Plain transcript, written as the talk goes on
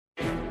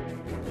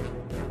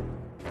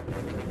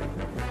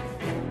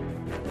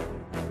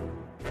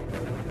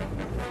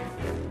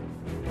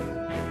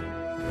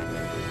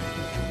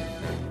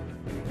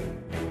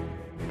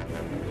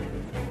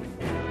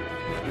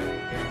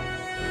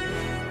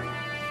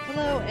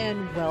Hello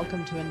and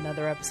welcome to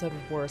another episode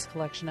of Worst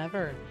Collection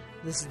Ever.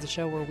 This is the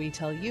show where we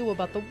tell you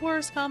about the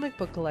worst comic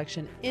book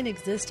collection in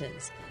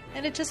existence,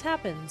 and it just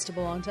happens to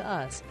belong to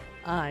us.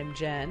 I'm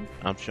Jen.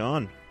 I'm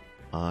Sean.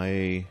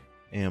 I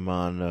am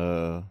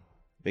on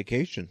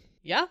vacation,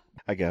 Yeah?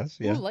 I guess.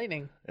 Yeah. Ooh,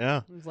 lightning.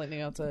 Yeah. There's lightning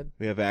outside.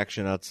 We have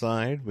action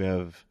outside. We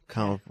have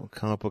comic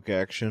book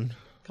action.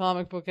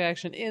 Comic book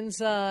action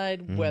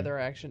inside, weather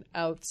action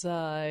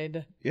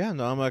outside. Yeah,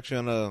 no, I'm actually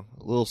on a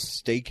little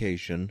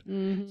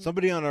staycation.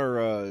 Somebody on our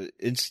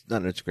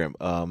not Instagram,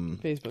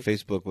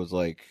 Facebook was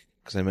like,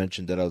 because I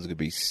mentioned that I was going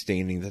to be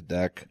staining the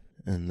deck,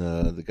 and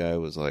the guy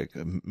was like,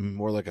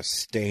 more like a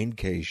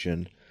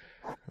staincation.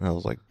 And I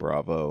was like,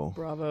 bravo.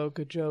 Bravo,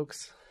 good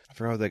jokes. I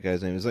forgot what that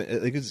guy's name is. I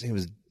think his name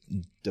was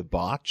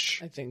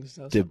Debauch. I think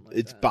so.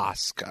 It's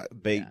Bosk.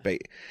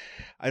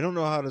 I don't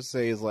know how to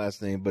say his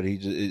last name, but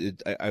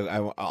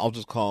I'll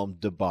just call him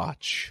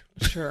Debauch.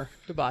 Sure,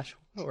 debauch.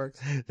 That works.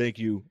 Thank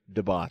you,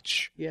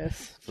 Debauch,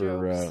 Yes.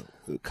 for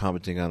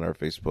commenting on our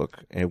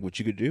Facebook, and what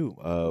you could do.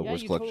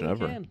 Worst collection totally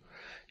ever. can.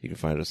 You can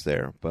find us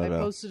there. I But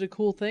posted a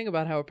cool thing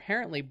about how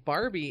apparently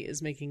Barbie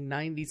is making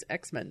 90s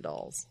X-Men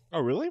dolls. oh,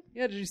 really?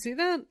 Yeah, did you see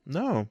that?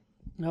 No.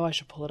 No, I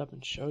should pull it up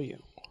and show you.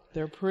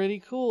 They're pretty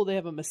cool. They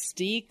have a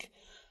Mystique,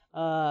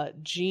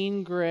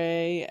 Jean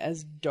Grey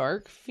as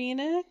Dark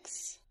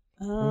Phoenix,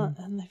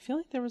 and I feel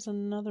like there was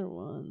another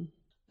one.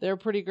 They're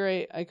pretty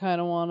great. I kind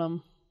of want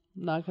them.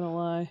 Not gonna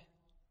lie.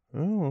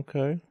 Oh,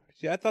 okay.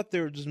 See, I thought they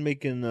were just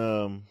making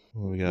what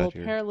we got Well,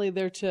 here? apparently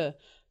they're to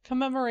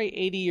commemorate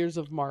 80 years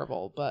of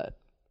Marvel, but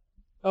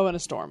and a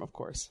Storm, of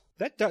course.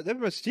 That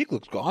Mystique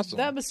looks awesome.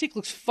 That Mystique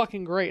looks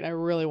fucking great, and I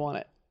really want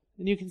it.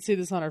 And you can see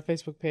this on our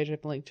Facebook page. I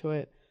have a link to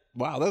it.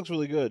 Wow, that looks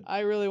really good. I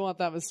really want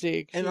that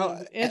Mystique.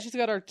 And she's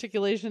got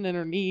articulation in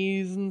her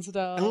knees and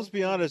stuff. And let's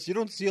be honest, you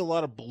don't see a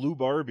lot of blue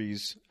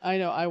Barbies. I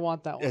know. I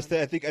want that one. I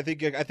think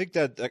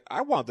that like,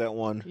 I want that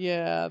one.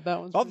 Yeah, that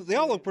one's. They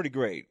all look pretty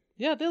great.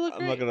 Yeah, they look I'm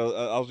great. not gonna.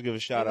 I'll just give a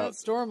shout And out. that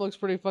Storm looks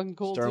pretty fucking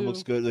cool Storm too.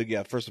 looks good. Like,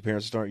 yeah, first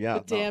appearance of Storm. Yeah,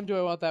 But damn, do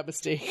I want that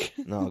Mystique?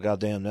 no,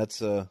 goddamn,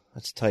 that's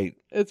tight.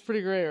 It's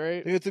pretty great, I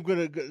right? think it's a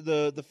good.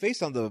 The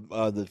face on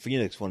the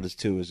Phoenix one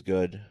is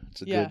good.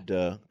 It's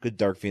a good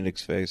Dark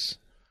Phoenix face.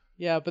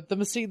 Yeah, but the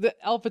Mystique, the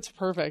outfit's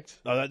perfect.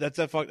 Oh, that's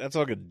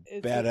fucking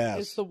badass.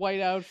 It's the white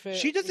outfit.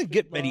 She doesn't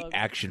get many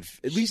action.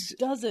 At least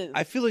doesn't.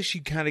 I feel like she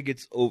kind of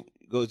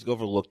goes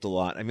overlooked a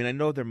lot. I mean, I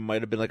know there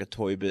might have been like a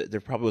Toy Biz.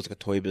 There probably was like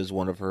a Toy Biz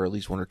one of her, at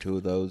least one or two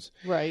of those.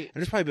 Right. And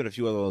there's probably been a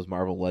few of those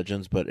Marvel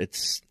Legends, but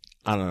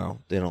I don't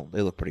know.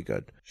 They look pretty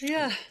good.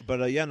 Yeah.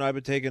 But I've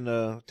been taking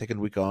a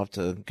week off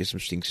to get some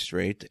things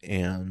straight,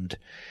 and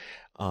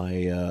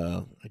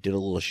I did a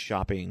little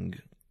shopping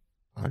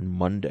on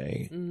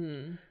Monday.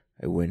 Mm-hmm.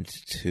 I went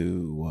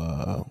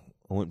to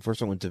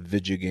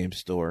Video Game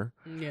Store.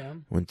 Yeah.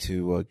 Went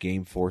to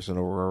Game Force in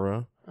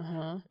Aurora.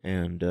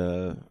 And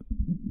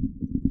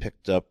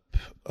picked up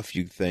a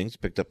few things.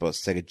 Picked up a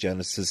Sega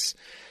Genesis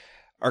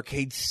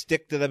arcade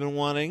stick that I've been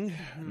wanting.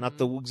 Mm-hmm. Not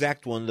the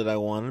exact one that I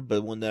wanted,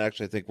 but one that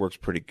actually I think works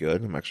pretty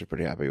good. I'm actually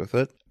pretty happy with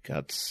it.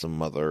 Got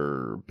some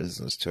other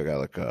business too. I got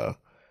like a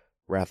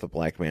Wrath of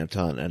Black Manta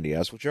on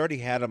NES, which I already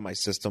had on my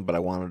system, but I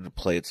wanted to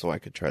play it so I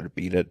could try to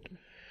beat it,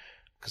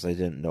 because I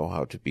didn't know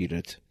how to beat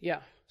it. Yeah.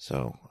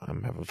 So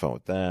I'm having fun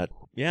with that.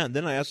 Yeah, and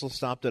then I also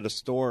stopped at a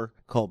store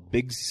called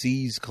Big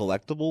C's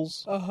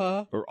Collectibles.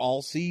 Or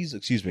All C's.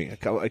 Excuse me. I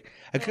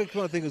couldn't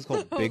come on think it was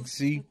called Big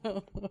C.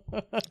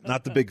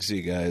 Not the Big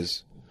C,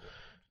 guys.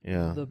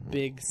 Yeah. The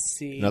Big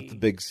C. Not the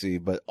Big C,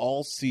 but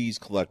All C's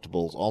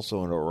Collectibles,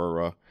 also in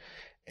Aurora.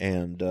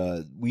 And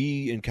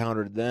we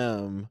encountered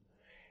them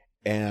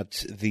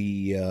at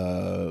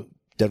the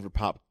Denver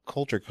Pop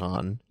Culture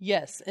Con.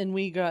 Yes, and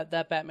we got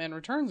that Batman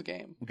Returns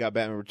game. We got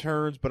Batman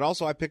Returns, but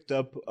also I picked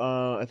up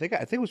I think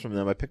it was from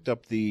them. I picked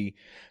up the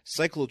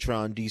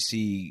Cyclotron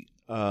DC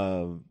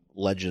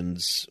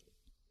Legends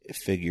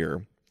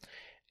figure,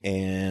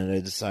 and I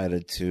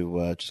decided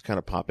to just kind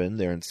of pop in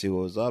there and see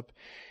what was up.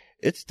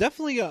 It's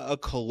definitely a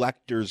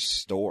collector's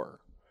store.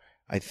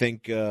 I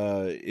think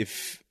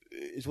if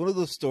it's one of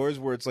those stores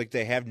where it's like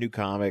they have new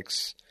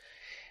comics,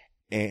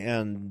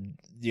 and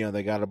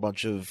they got a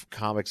bunch of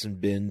comics and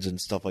bins and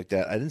stuff like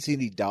that. I didn't see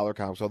any dollar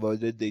comics, although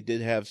they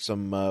did have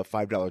some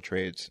 $5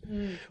 trades,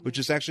 which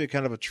is actually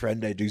kind of a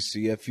trend I do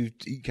see. If you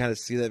kind of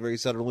see that very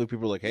suddenly,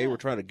 people are like, "Hey, we're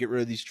trying to get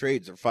rid of these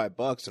trades. They're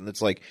 $5," and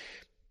it's like,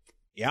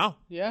 yeah,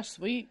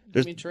 sweet.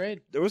 Give me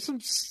trade. There was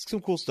some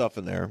cool stuff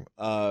in there,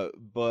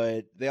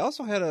 but they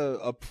also had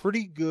a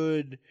pretty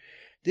good.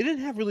 They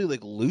didn't have really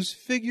like loose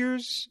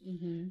figures.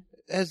 Mm-hmm.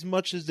 As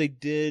much as they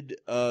did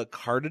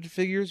carded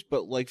figures,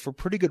 but like for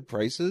pretty good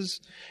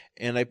prices.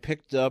 And I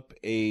picked up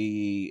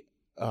a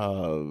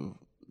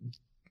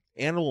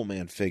Animal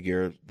Man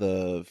figure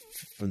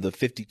from the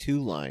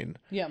 52 line.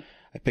 Yeah,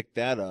 I picked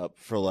that up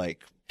for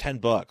like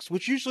 $10,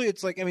 which usually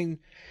it's like, I mean,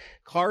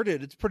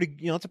 carded, it's pretty,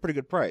 it's a pretty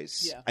good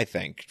price. Yeah. I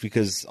think,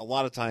 because a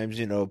lot of times,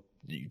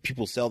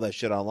 people sell that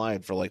shit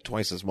online for like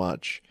twice as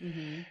much.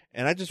 Mm-hmm.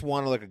 And I just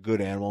wanted like a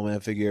good Animal Man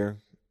figure.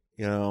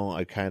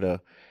 I kind of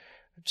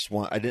just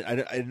want.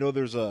 I know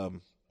there's a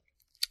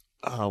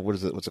what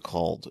is it? What's it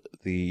called?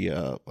 The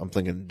I'm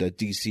thinking the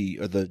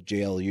DC or the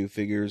JLU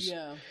figures.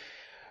 Yeah.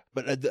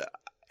 But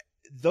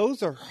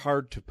those are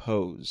hard to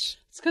pose.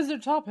 It's because they're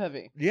top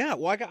heavy. Yeah,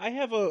 well, I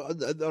have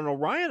an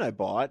Orion I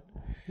bought.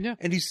 Yeah.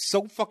 And he's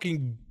so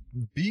fucking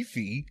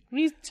beefy.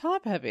 He's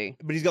top heavy.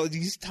 But he's got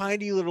these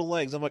tiny little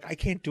legs. I'm like, I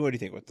can't do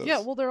anything with those. Yeah,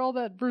 well, they're all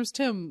that Bruce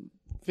Timm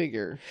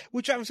figure.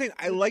 Which I'm saying,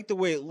 I like the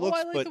way it looks,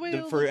 I like but the way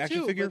it for looks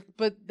action too, figure.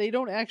 But they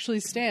don't actually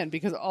stand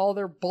because all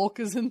their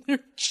bulk is in their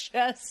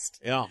chest.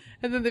 Yeah.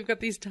 And then they've got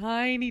these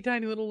tiny,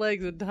 tiny little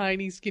legs and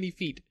tiny, skinny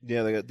feet.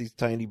 Yeah, they got these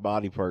tiny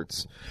body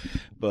parts.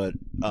 But,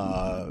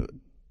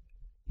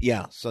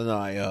 yeah, so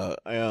no,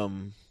 I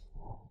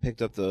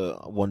picked up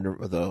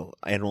the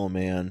Animal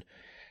Man.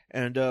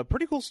 And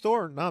pretty cool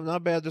store,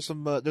 not bad. There's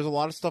there's a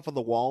lot of stuff on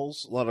the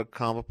walls, a lot of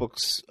comic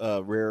books,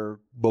 rare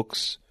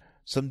books.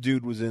 Some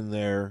dude was in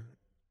there,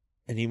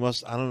 and he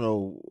I don't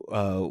know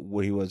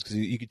what he was, because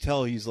you could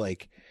tell he's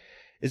like,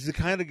 is the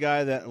kind of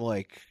guy that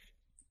like,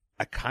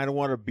 I kind of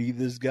want to be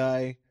this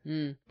guy,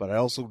 but I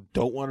also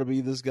don't want to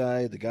be this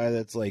guy. The guy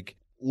that's like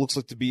looks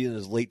like to be in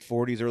his late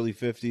 40s, early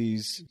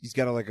 50s. He's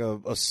got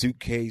a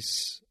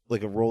suitcase,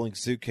 like a rolling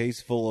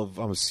suitcase full of,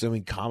 I'm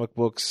assuming, comic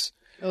books.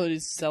 Oh,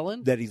 he's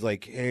selling? That he's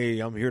like, hey,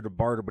 I'm here to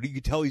barter. But you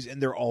can tell he's in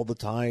there all the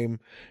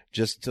time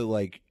just to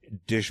like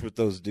dish with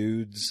those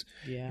dudes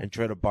and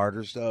try to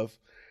barter stuff.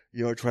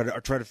 You know, try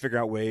to figure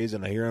out ways.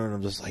 And I hear him and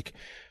I'm just like,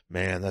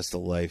 man, that's the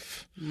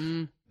life.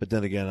 But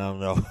then again, I don't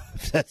know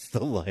if that's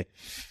the life.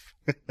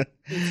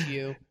 It's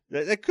you.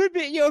 That could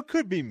be, it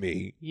could be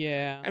me.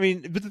 Yeah. I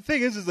mean, but the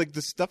thing is like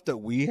the stuff that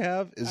we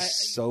have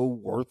is so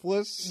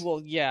worthless. Well,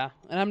 yeah.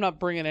 And I'm not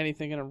bringing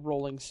anything in a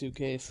rolling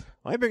suitcase.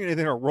 I ain't bringing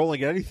anything or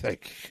rolling anything.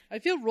 I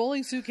feel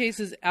rolling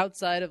suitcases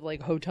outside of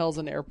like hotels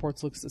and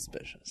airports look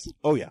suspicious.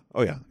 Oh yeah.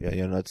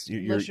 No, it's,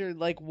 Unless you're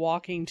like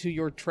walking to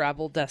your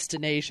travel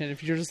destination.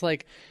 If you're just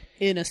like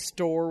in a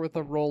store with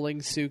a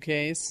rolling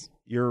suitcase,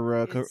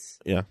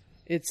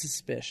 it's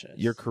suspicious.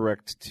 You're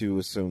correct to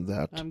assume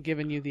that. I'm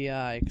giving you the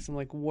eye because I'm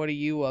like, what are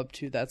you up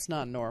to? That's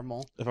not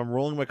normal. If I'm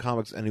rolling my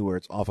comics anywhere,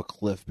 it's off a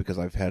cliff because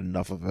I've had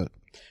enough of it.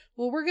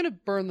 Well, we're going to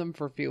burn them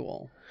for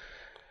fuel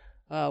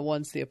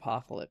once the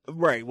apocalypse.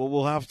 Right. Well,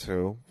 we'll have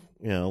to.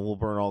 We'll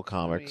burn all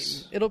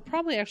comics. It'll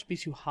probably actually be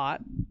too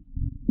hot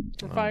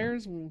for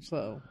fires.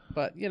 So,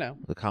 but,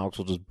 the comics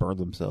will just burn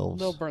themselves.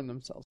 They'll burn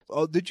themselves.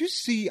 Oh, did you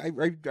see? I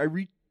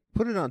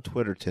put it on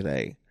Twitter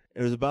today.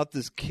 It was about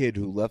this kid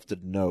who left a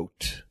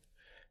note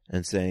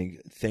and saying,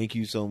 thank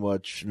you so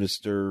much,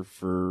 mister,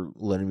 for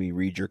letting me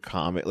read your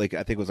comic. Like,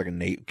 I think it was like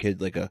a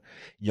kid, like a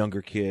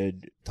younger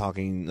kid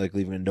talking, like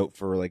leaving a note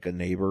for like a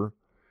neighbor.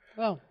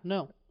 Oh,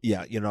 no.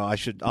 Yeah, I'll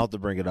have to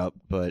bring it up,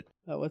 but.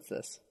 Oh, what's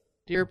this?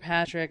 Dear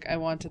Patrick, I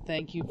want to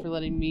thank you for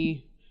letting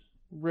me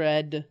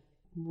read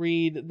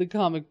the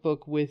comic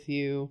book with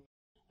you.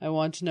 I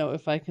want to know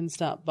if I can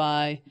stop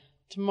by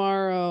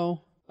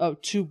tomorrow. Oh,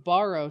 to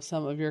borrow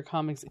some of your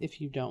comics if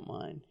you don't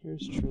mind.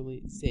 Yours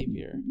truly,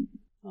 Xavier.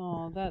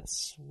 Oh,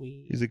 that's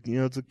sweet. He's like,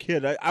 it's a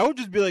kid. I would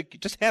just be like,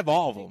 just have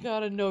all of them. I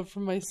got a note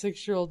from my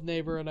 6-year-old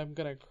neighbor and I'm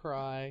gonna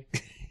cry.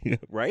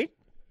 Right?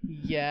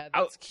 Yeah,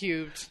 that's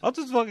cute. I'll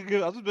just be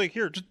like,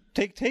 here, just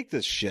take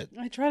this shit.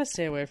 I try to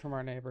stay away from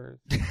our neighbors.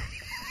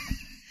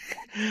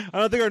 I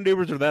don't think our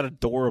neighbors are that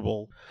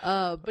adorable.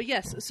 But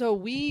yes, so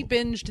we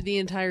binged the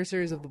entire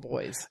series of The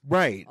Boys.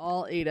 Right.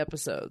 All 8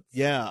 episodes.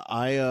 Yeah,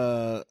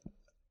 I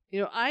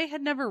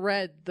had never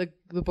read the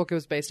book it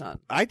was based on.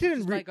 I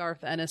didn't by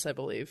Garth Ennis, I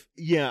believe.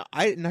 Yeah,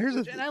 and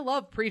I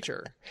love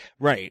Preacher.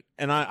 Right,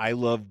 and I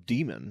love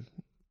Demon,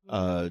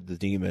 the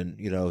Demon.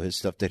 His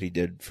stuff that he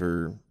did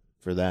for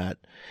that.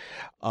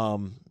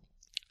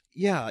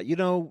 Yeah,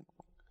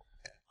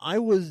 I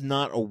was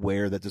not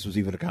aware that this was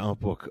even a comic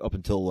book up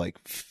until like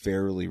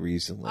fairly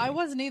recently. I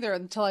wasn't either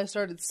until I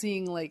started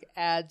seeing like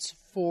ads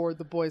for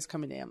The Boys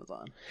coming to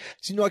Amazon.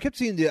 See, no, I kept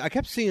seeing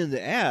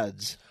the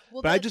ads.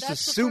 Well, but I just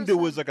assumed it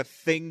was like a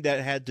thing that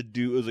had to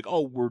do. It was like,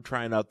 oh, we're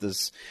trying out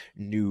this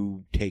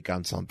new take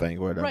on something,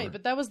 or whatever. Right,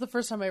 but that was the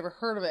first time I ever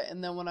heard of it.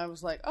 And then when I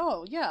was like,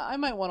 oh, yeah, I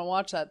might want to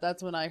watch that,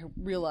 that's when I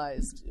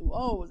realized,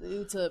 oh,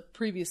 it's a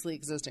previously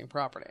existing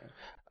property.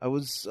 I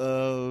was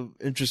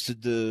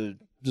interested to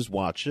just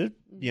watch it.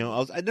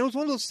 And it was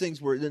one of those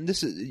things where, and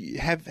this is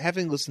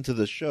having listened to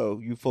the show,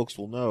 you folks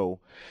will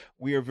know,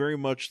 we are very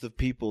much the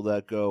people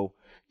that go,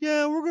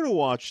 yeah, we're gonna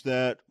watch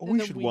that.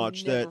 We should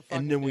watch that,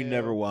 and then we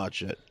never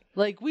watch it.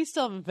 Like, we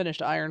still haven't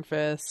finished Iron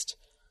Fist.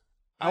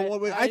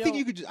 I think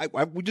you could.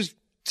 We just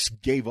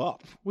gave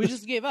up. We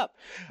just gave up.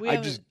 We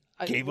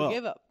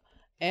gave up,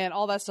 and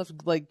all that stuff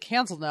like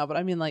canceled now. But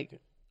I mean,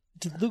 like,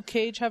 did Luke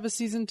Cage have a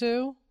season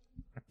 2?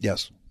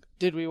 Yes.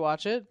 Did we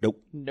watch it?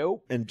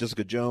 Nope. And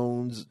Jessica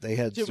Jones, they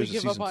had. Did we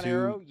give up on 2.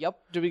 Arrow? Yep.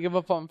 Did we give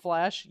up on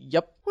Flash?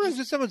 Yep. Well, it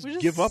just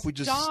give up. We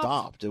just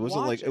stopped. It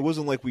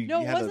wasn't like we.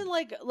 No, it wasn't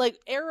like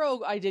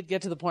Arrow. I did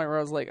get to the point where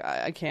I was like,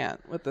 I can't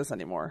with this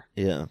anymore.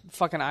 Yeah.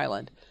 Fucking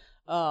island.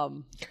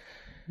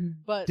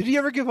 But did he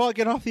ever get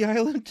off the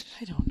island?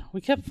 I don't know.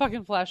 We kept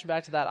fucking flashing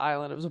back to that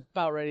island. It was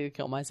about ready to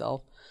kill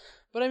myself.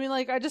 But I mean,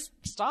 like, I just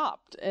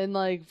stopped. And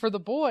like for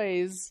The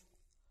Boys,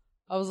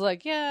 I was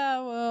like,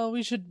 yeah, well,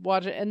 we should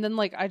watch it. And then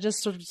like I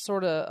just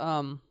sort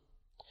of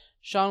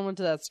Sean went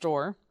to that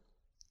store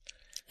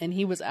and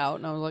he was out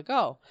and I was like,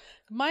 oh,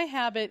 my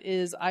habit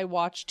is I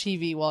watch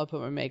TV while I put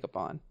my makeup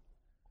on.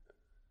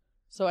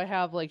 So I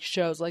have like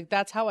shows, like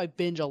that's how I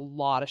binge a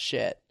lot of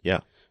shit. Yeah.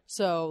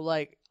 So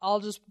like I'll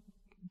just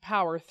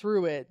power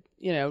through it,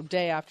 you know,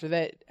 day after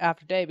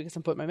day because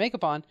I'm putting my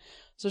makeup on.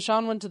 So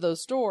Sean went to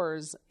those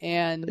stores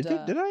and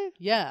Did I?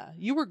 Yeah,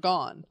 you were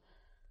gone.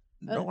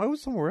 No, I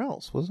was somewhere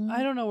else, wasn't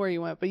I? I don't know where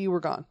you went, but you were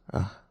gone.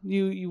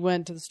 You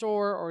went to the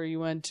store or you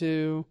went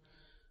to,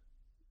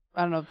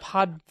 I don't know,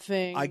 pod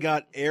thing. I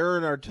got air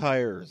in our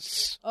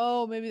tires.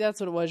 Oh, maybe that's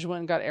what it was. You went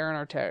and got air in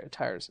our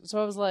tires. So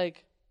I was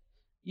like,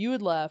 you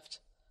had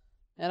left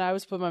and I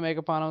was putting my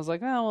makeup on. I was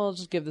like, oh, well, I'll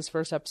just give this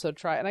first episode a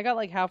try. And I got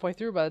like halfway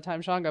through by the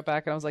time Sean got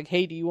back and I was like,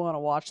 hey, do you want to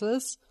watch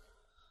this?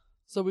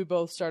 So we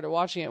both started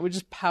watching it. We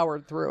just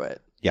powered through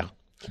it. Yeah.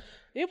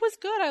 It was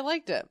good. I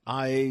liked it.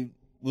 I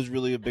was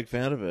really a big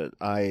fan of it.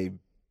 I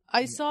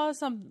saw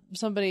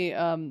somebody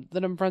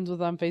that I'm friends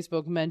with on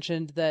Facebook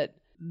mentioned that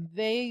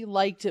they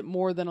liked it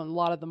more than a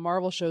lot of the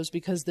Marvel shows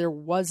because there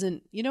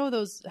wasn't, you know,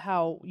 those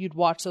how you'd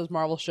watch those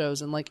Marvel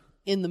shows and like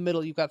in the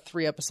middle you've got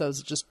 3 episodes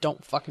that just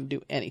don't fucking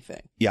do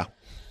anything. Yeah.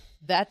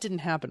 That didn't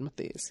happen with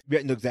these. Yeah,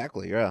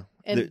 exactly, yeah.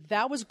 And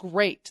that was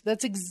great.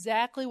 That's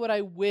exactly what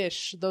I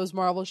wish those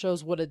Marvel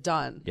shows would have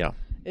done. Yeah.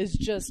 Is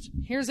just,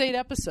 here's 8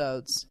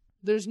 episodes.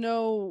 There's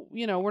no,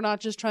 you know, we're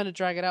not just trying to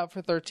drag it out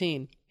for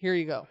 13. Here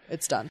you go.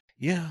 It's done.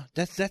 Yeah,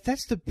 that's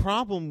the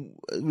problem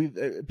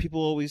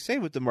people always say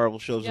with the Marvel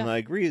shows, and I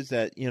agree, is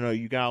that, you know,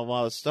 you got a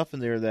lot of stuff in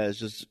there that is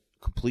just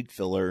complete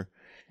filler.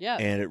 Yeah.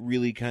 And it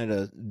really kind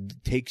of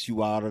takes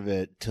you out of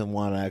it to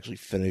want to actually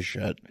finish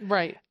it.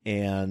 Right.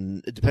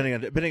 And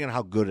depending on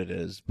how good it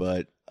is,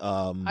 but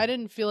I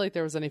didn't feel like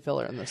there was any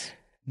filler in this.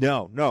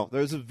 No.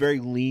 There's a very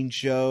lean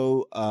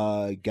show.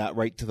 Got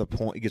right to the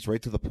point. It gets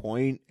right to the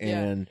point,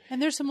 and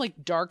there's some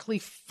like darkly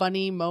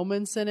funny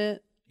moments in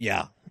it.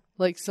 Yeah.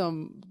 Like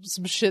some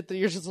shit that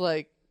you're just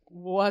like,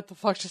 what the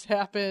fuck just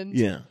happened?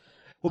 Yeah.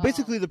 Well,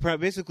 basically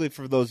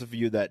for those of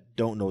you that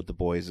don't know what The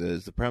Boys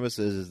is, the premise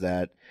is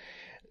that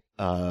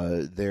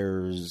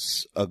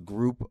there's a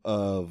group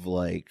of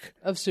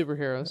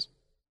superheroes.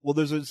 Well,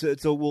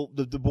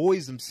 the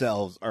boys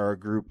themselves are a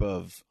group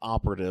of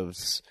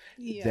operatives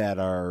that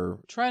are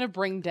trying to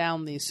bring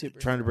down these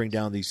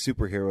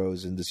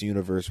superheroes in this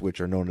universe, which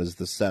are known as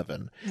the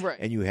Seven. Right.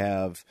 And you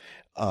have,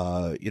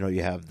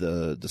 you have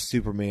the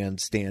Superman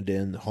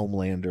stand-in,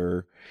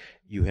 Homelander.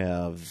 You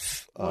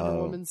have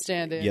Wonder Woman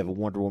stand-in. You have a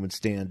Wonder Woman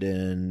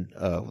stand-in.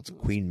 What's it?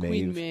 Queen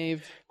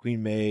Maeve.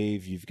 Queen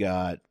Maeve. You've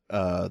got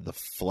the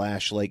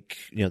Flash,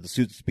 the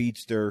suit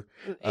speedster.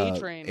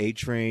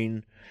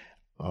 A-Train.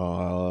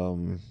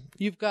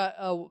 You've got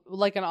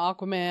like an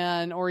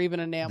Aquaman or even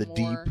a Namor. The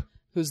Deep.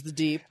 Who's the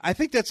Deep? I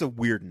think that's a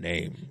weird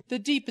name. The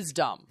Deep is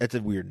dumb. That's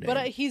a weird name.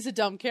 But he's a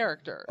dumb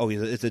character. Oh,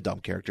 it's a dumb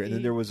character. And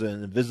then there was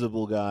an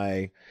invisible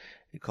guy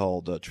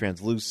called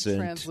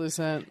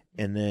Translucent.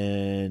 And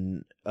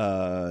then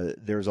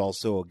there's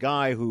also a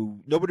guy who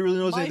nobody really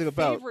knows anything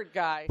about. My favorite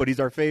guy. But he's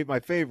my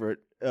favorite,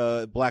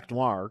 Black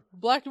Noir.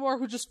 Black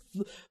Noir,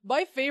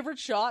 my favorite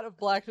shot of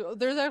Black Noir.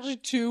 There's actually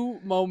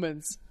 2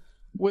 moments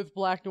with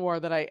Black Noir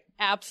that I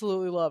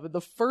absolutely love. And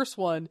the first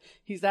one,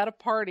 he's at a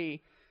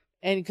party,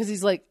 and because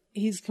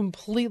he's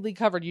completely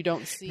covered, you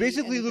don't see.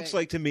 Basically,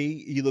 anything.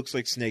 he looks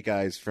like Snake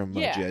Eyes from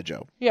G.I.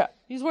 Joe. Yeah,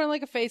 he's wearing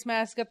like a face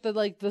mask, got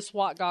the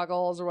SWAT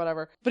goggles or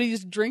whatever, but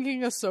he's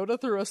drinking a soda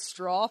through a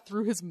straw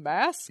through his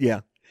mask.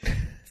 Yeah.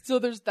 So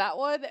there's that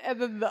one,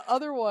 and then the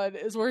other one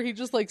is where he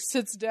just like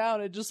sits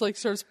down and just like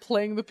starts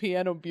playing the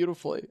piano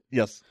beautifully.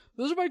 Yes.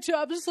 Those are my 2.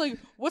 I'm just like,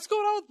 what's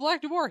going on with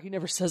Black Noir? He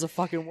never says a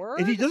fucking word.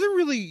 And he doesn't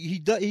really.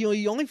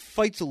 He only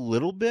fights a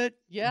little bit.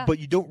 Yeah. But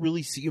you don't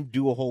really see him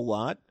do a whole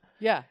lot.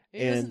 Yeah.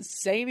 He doesn't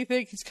say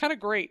anything. He's kind of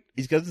great.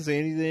 He doesn't say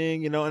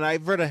anything, and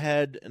I've read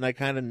ahead, and I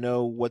kind of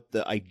know what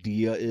the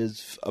idea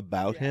is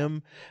about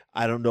him.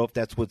 I don't know if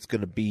that's what's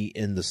going to be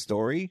in the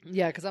story.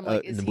 Yeah, because I'm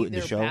like, is he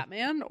their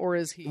Batman, or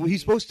is he... Well,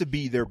 he's supposed to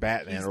be their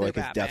Batman, or like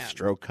his Batman.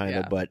 Deathstroke kind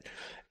of, but...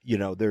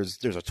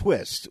 there's a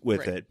twist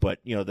with it, but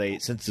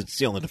since it's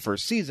still in the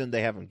first season,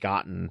 they haven't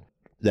gotten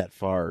that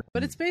far.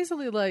 But it's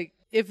basically like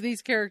if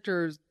these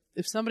characters,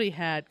 if somebody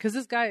had, because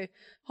this guy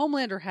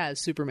Homelander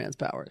has Superman's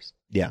powers,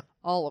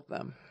 all of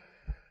them.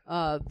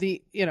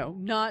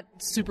 Not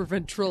super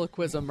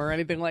ventriloquism or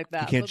anything like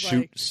that. He can't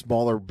shoot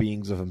smaller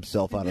beings of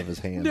himself out of his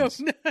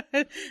hands. No,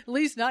 at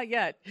least not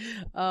yet.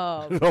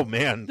 Oh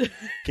man,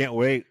 can't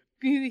wait.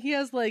 He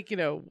has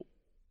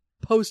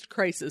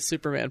post-crisis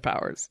Superman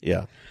powers.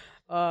 Yeah.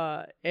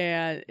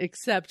 And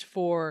except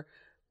for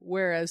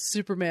whereas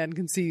Superman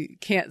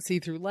can't see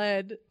through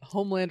lead,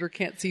 Homelander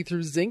can't see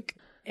through zinc,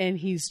 and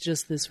he's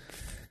just this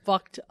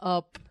fucked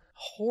up,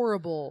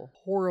 horrible,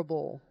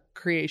 horrible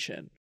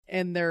creation.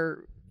 And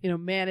they're,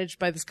 managed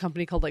by this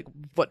company called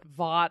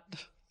Vought.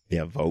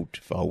 Yeah, Vought,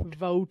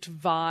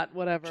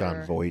 whatever.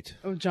 John Voight.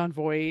 Oh, John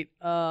Voight.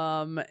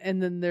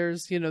 And then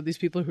there's, these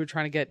people who are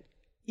trying to get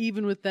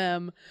even with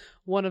them.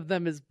 One of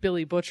them is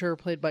Billy Butcher,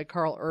 played by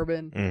Carl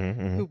Urban,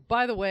 who,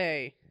 by the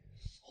way,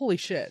 holy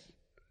shit,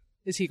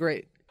 is he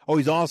great. Oh,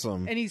 he's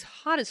awesome. And he's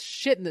hot as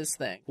shit in this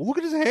thing. Well, look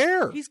at his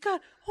hair. He's got,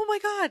 oh my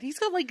God, he's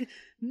got like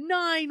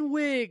 9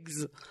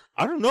 wigs.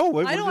 I don't know.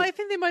 I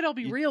think they might all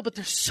be real, but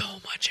there's so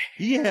much hair.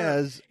 He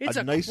has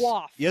a nice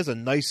coif. He has a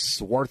nice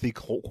swarthy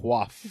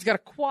coif. He's got a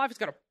coif. He's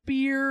got a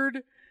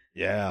beard.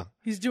 Yeah.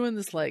 He's doing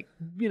this like,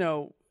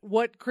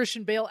 what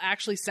Christian Bale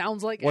actually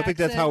sounds like. Well, I think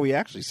that's how he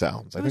actually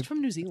sounds. He's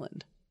from New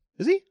Zealand.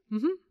 Is he?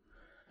 Mm-hmm.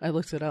 I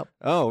looked it up.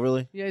 Oh,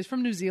 really? Yeah, he's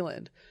from New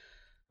Zealand.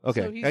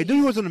 Okay, So I knew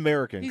he was an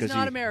American. He's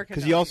not American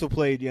because no. he also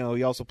played. He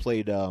also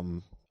played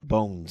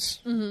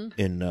Bones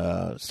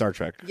in Star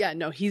Trek. Yeah,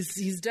 no,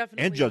 he's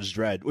definitely And Judge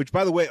Dredd, which,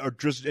 by the way, are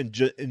just in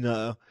just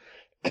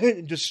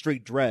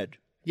straight Dredd.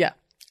 Yeah,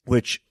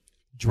 Which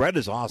Dredd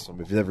is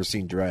awesome. If you've ever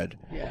seen Dredd,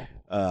 yeah.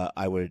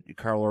 I would.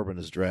 Carl Urban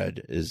as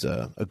Dredd is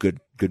a good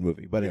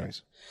movie. But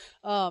anyways,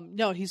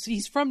 No,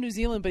 he's from New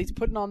Zealand, but he's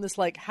putting on this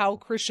like how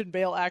Christian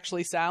Bale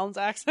actually sounds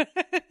accent.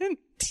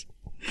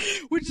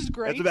 Which is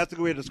great. that's a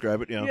good way to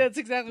describe it. Yeah, it's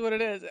exactly what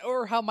it is.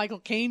 Or how Michael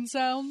Caine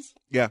sounds.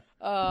 Yeah.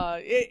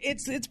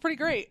 It's pretty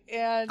great.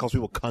 And Calls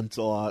people cunts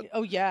a lot.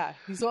 oh yeah,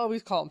 he's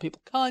always calling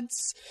people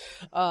cunts.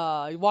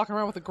 He's walking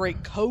around with a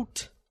great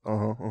coat.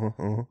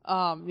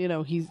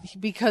 He's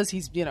because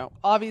he's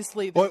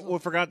obviously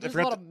there's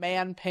a lot of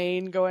man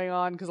pain going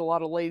on because a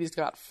lot of ladies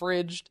got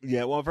fridged.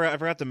 Yeah, well, I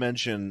forgot to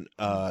mention.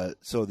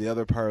 So the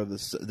other part of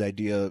the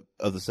idea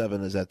of the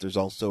Seven is that there's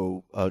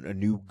also a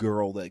new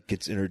girl that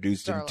gets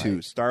introduced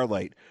into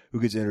Starlight,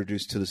 who gets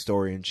introduced to the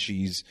story, and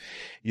she's,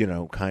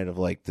 kind of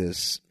like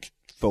this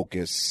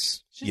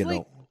focus. She's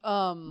like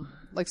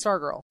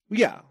Stargirl.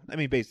 Yeah, I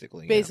mean,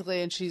 basically,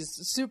 and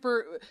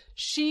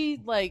she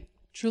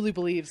truly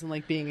believes in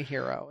like being a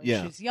hero.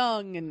 And she's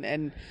young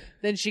and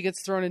then she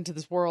gets thrown into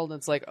this world and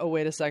it's like, oh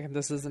wait a second,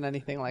 this isn't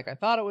anything like I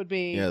thought it would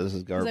be. Yeah, this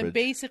is garbage. I'm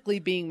basically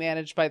being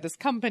managed by this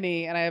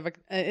company and I have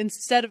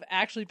instead of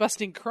actually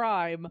busting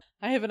crime,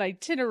 I have an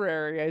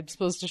itinerary. I'm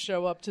supposed to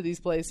show up to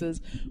these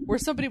places where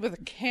somebody with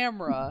a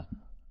camera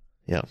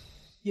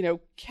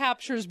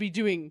captures me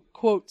doing,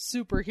 quote,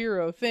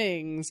 superhero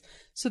things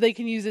so they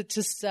can use it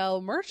to sell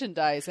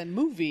merchandise and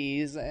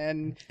movies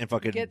and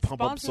fucking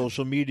pump up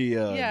social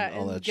media and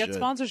all that shit. Get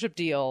sponsorship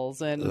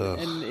deals and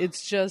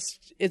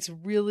it's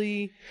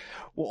really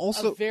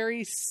a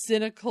very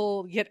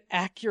cynical yet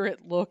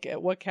accurate look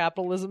at what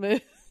capitalism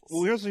is.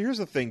 Well, here's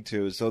the thing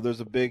too. So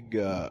there's a big,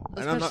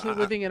 especially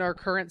living in our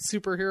current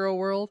superhero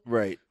world.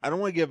 Right. I don't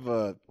want to give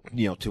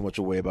too much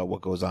away about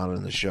what goes on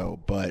in the show,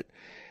 but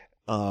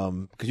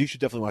because you should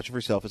definitely watch it for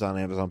yourself. It's on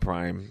Amazon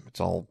Prime. It's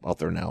all out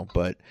there now.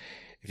 But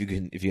if you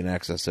can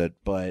access it,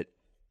 but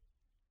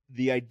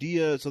the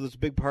idea. So there's a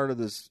big part of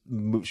this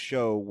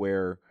show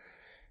where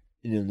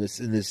in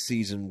this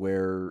season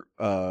where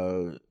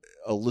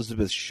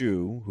Elizabeth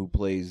Shue, who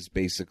plays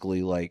basically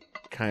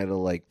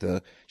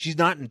she's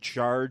not in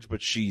charge,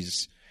 but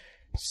she's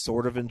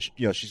sort of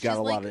she's got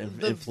a lot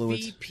of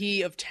influence. The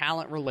VP of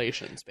talent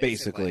relations,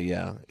 basically,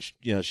 yeah.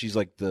 She's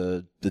like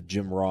the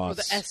Jim Ross, or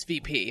the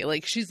SVP.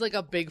 Like she's like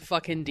a big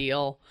fucking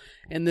deal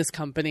in this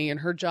company,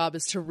 and her job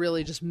is to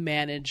really just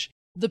manage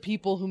the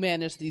people who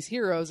manage these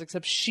heroes.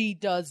 Except she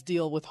does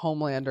deal with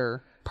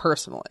Homelander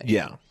personally.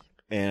 Yeah,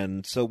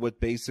 and so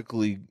what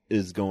basically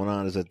is going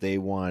on is that they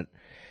want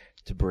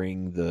to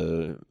bring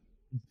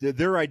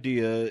their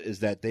idea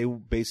is that they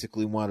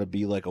basically want to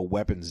be like a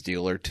weapons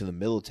dealer to the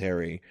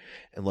military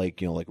and like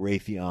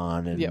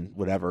Raytheon and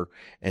whatever.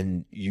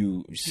 And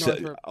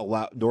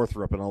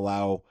Northrop and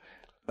allow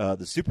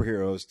the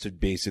superheroes to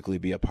basically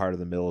be a part of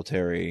the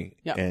military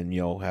and,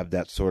 have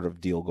that sort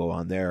of deal go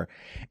on there.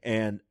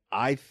 And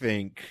I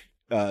think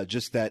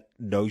just that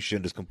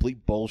notion is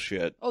complete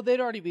bullshit. Oh, they'd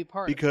already be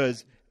part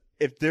because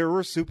if there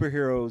were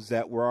superheroes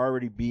that were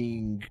already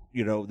being,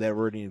 that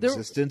were already in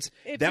existence,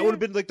 that would have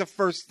been like the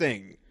first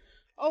thing.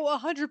 Oh,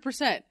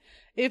 100%.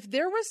 If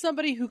there was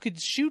somebody who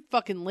could shoot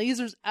fucking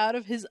lasers out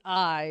of his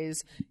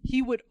eyes,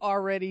 he would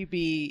already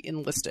be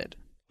enlisted.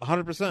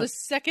 100%. The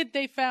second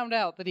they found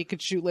out that he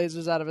could shoot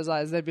lasers out of his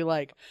eyes, they'd be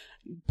like,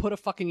 put a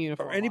fucking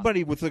uniform on. Or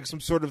anybody with like some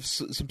sort of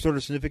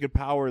significant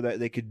power that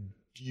they could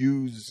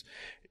use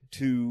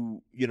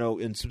to,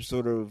 in some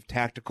sort of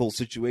tactical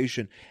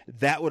situation,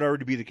 that would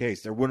already be the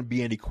case. There wouldn't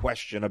be any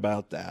question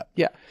about that.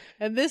 Yeah.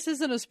 And this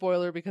isn't a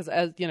spoiler because,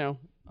 as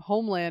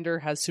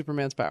Homelander has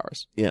Superman's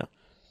powers. Yeah.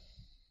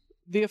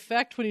 The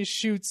effect when he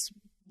shoots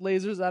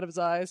lasers out of his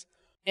eyes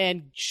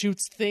and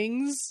shoots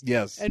things.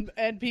 Yes.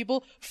 And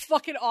people,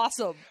 fucking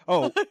awesome.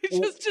 Oh.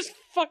 just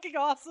fucking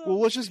awesome. Well,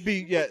 let's just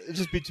be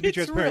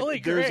transparent. Really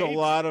There's great. a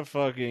lot of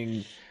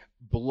fucking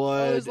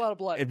blood. Oh, there's a lot of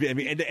blood.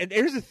 And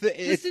here's the thing.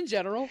 Just in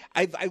general.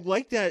 I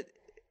like that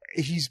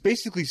he's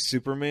basically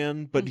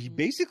Superman, but he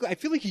basically, I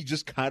feel like he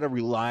just kind of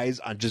relies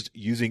on just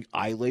using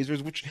eye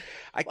lasers, which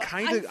I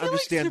kind of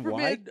understand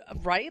why.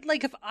 Right?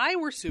 Like if I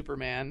were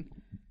Superman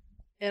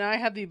and I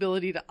had the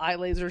ability to eye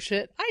laser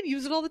shit, I'd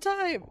use it all the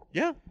time.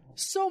 Yeah.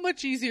 So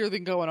much easier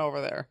than going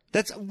over there.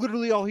 That's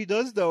literally all he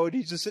does, though. And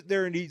he's just sitting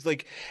there and he's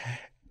like,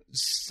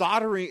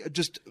 soldering.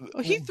 Just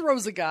he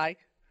throws a guy.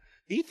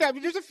 I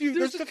mean, there's a few.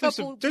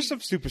 There's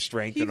some super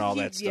strength and all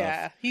that stuff.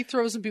 Yeah, he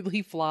throws some people.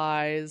 He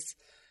flies.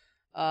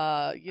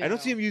 I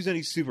don't see him use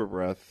any super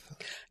breath.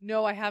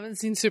 No, I haven't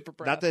seen super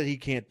breath. Not that he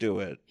can't do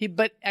it.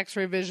 But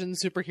X-ray vision,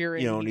 super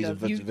hearing. And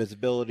he's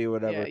invisibility or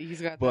whatever. Yeah,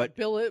 he's got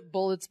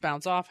bullets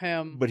bounce off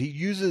him. But he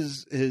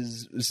uses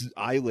his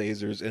eye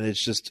lasers, and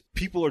it's just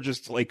people are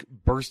just like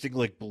bursting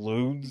like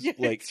balloons, yeah,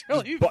 like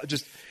really...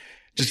 just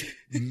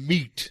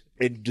meat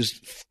and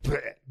just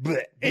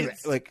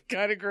it's like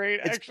kind of great.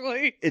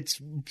 Actually, it's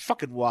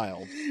fucking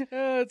wild.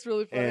 It's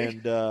really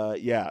funny.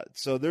 And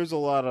so there's a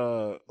lot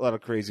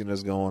of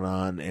craziness going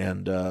on,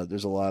 and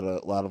there's a lot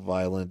of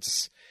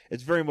violence.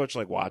 It's very much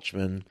like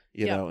Watchmen,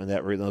 you know, in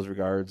those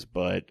regards.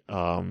 But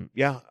I mean,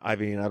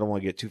 I don't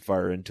want to get too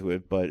far into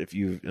it. But if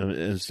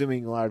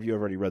assuming a lot of you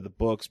already read the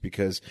books,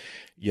 because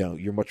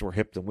you're much more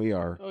hip than we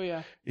are. Oh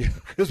yeah,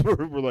 because we're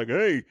like,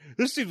 hey,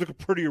 this seems like a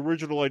pretty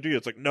original idea.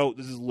 It's like, no,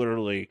 this is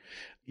literally,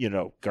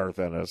 Garth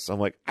Ennis. I'm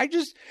like,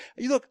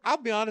 look, I'll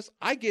be honest,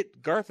 I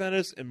get Garth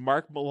Ennis and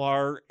Mark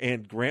Millar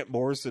and Grant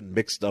Morrison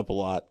mixed up a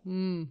lot.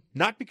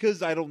 Not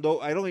because I don't know,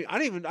 I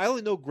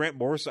only know Grant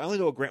Morrison. I only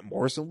know what Grant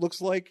Morrison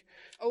looks like.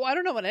 Oh, I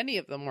don't know what any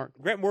of them are.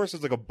 Grant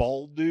Morrison's like a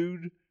bald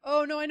dude.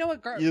 Oh no, I know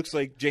what he looks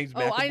like. James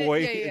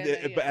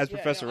McAvoy as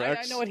Professor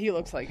X. I know what he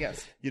looks like.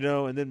 Yes.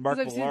 And then Mark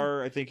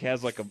Millar, I think,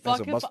 has like a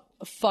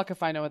fuck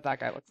if I know what that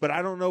guy looks like. But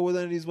I don't know what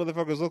any of these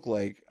motherfuckers look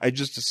like. I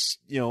just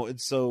and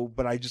so,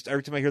 but I just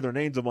every time I hear their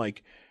names, I'm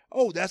like,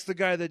 oh, that's the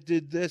guy that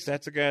did this.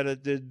 That's the guy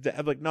that did that.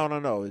 I'm like,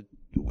 no.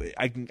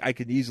 I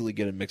can easily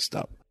get it mixed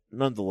up.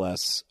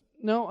 Nonetheless.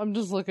 No, I'm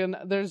just looking.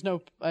 I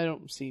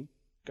don't see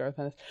Garth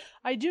Ennis.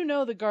 I do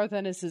know that Garth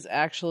Ennis is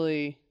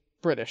actually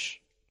British.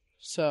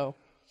 So.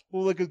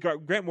 Well,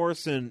 Grant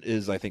Morrison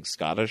is, I think,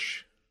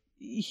 Scottish.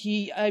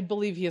 I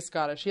believe he is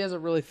Scottish. He has a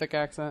really thick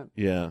accent.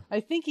 Yeah. I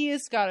think he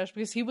is Scottish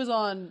because he was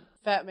on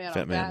Fat Man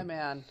on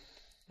Batman.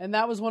 And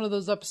that was one of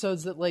those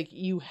episodes that,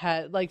 you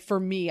had, for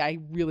me, I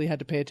really had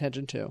to pay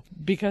attention to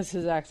because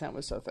his accent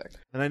was so thick.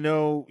 And I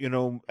know,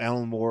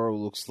 Alan Moore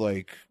looks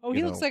like... Oh,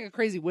 he looks like a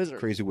crazy wizard.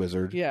 Crazy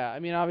wizard. Yeah, I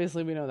mean,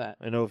 obviously we know that.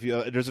 I know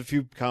there's a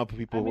few comic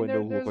people who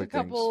know look like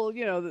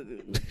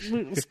things.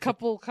 There's a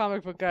couple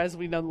comic book guys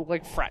we know look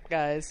like frat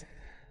guys.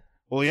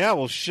 Well,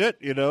 yeah, shit,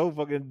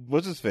 fucking,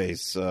 what's his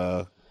face?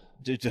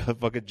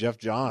 Fucking Jeff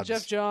Johns.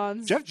 Jeff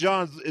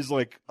Johns is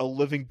like a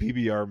living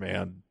PBR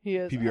man. He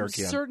is. PBR I'm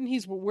certain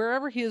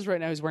wherever he is right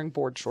now, he's wearing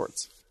board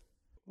shorts.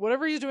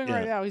 Whatever he's doing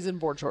right now, he's in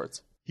board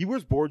shorts. He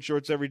wears board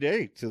shorts every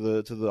day to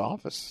the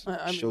office.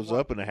 Shows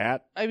up in a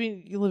hat. I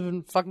mean, you live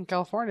in fucking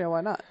California.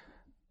 Why not?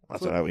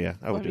 That's what I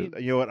would do.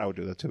 You know what? I would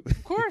do that too.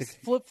 Of course,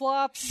 flip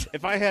flops.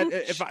 If I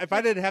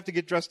didn't have to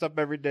get dressed up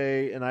every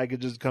day and I could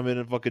just come in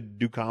and fucking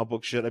do comic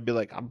book shit, I'd be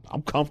like,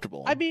 I'm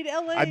comfortable. I mean,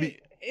 LA.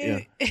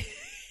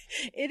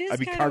 It is. I'd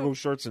be cargo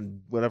shorts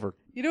and whatever.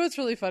 You know what's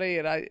really funny?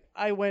 And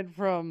I went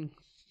from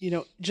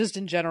just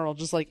in general,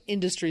 just like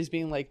industries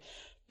being like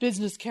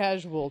business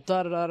casual,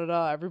 da da da da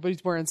da.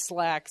 Everybody's wearing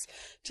slacks.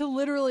 To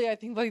literally, I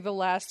think the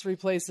last 3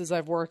 places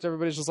I've worked,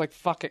 everybody's just like,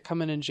 fuck it,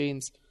 come in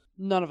jeans.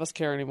 None of us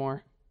care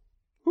anymore.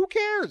 Who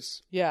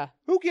cares? Yeah.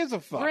 Who gives a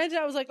fuck? Granted,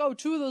 I was like,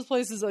 2 of those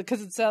places,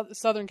 because it's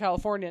Southern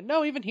California.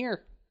 No, even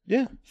here.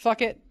 Yeah.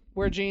 Fuck it.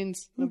 Wear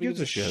jeans. Who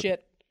gives a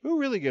shit? Who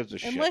really gives a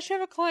shit? Unless you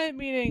have a client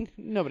meeting,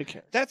 nobody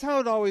cares. That's how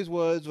it always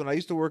was when I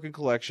used to work in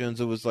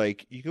collections. It was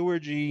like, you can wear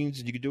jeans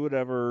and you can do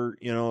whatever.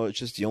 It's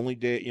just the only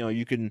day,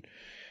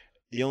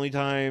 the only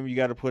time you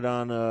got to put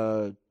on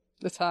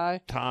the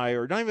tie,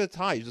 or not even a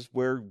tie. You just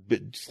wear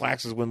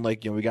slacks is when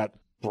we got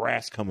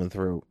brass coming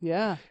through.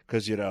 Yeah.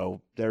 Because,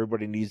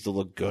 everybody needs to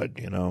look good,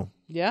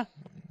 Yeah.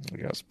 I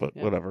guess, but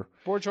whatever.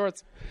 Board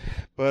shorts.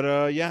 But,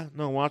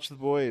 watch The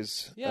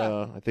Boys.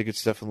 Yeah. I think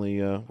it's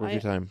definitely worth your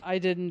time. I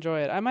did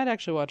enjoy it. I might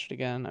actually watch it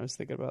again. I was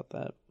thinking about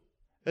that.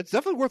 It's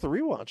definitely worth a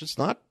rewatch. It's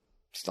not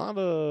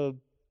a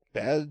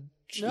bad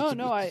No,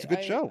 it's a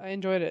good show. I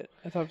enjoyed it.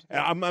 I thought it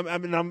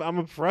was I'm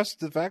impressed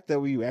the fact that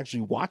we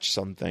actually watched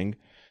something.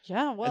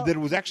 Yeah, well, and that it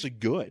was actually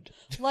good.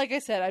 Like I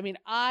said, I mean,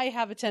 I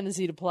have a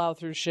tendency to plow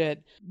through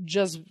shit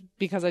just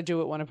because I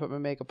do it when I put my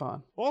makeup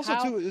on. Also,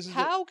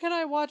 how can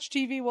I watch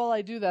TV while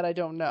I do that? I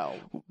don't know,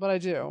 but I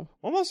do.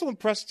 I'm also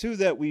impressed too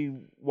that we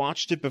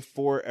watched it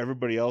before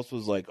everybody else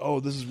was like, "Oh,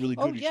 this is really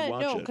good. You should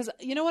watch it." Because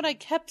you know what? I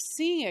kept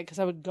seeing it because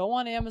I would go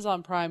on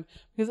Amazon Prime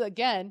because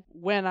again,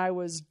 when I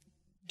was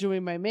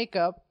doing my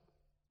makeup,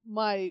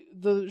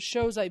 the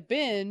shows I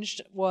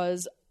binged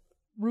was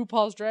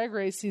RuPaul's Drag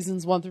Race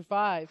seasons 1 through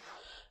 5.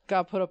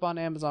 Got put up on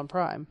Amazon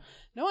Prime.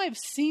 Now I've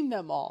seen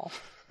them all.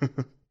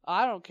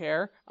 I don't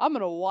care. I'm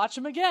going to watch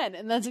them again.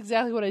 And that's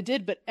exactly what I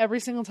did. But every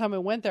single time I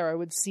went there, I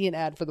would see an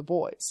ad for The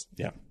Boys.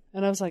 Yeah.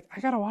 And I was like,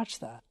 I got to watch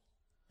that.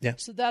 Yeah.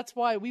 So that's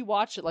why we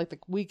watched it the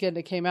weekend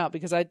it came out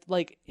because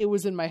it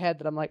was in my head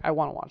that I'm like, I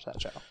want to watch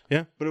that show.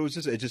 Yeah. But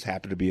it just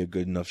happened to be a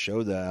good enough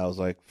show that I was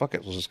like, fuck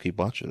it. We'll just keep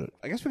watching it.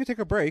 I guess we can take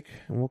a break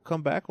and we'll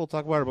come back. We'll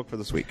talk about our book for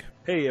this week.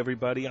 Hey,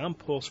 everybody. I'm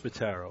Paul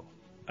Spataro.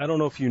 I don't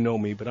know if you know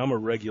me, but I'm a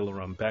regular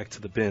on Back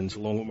to the Bins,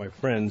 along with my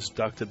friends,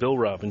 Dr. Bill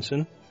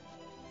Robinson.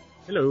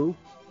 Hello.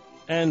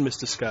 And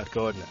Mr. Scott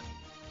Gardner.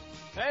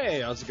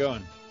 Hey, how's it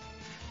going?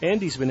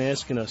 Andy's been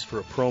asking us for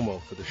a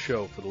promo for the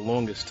show for the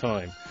longest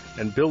time,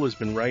 and Bill has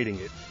been writing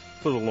it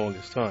for the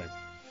longest time.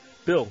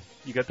 Bill,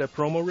 you got that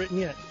promo written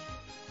yet?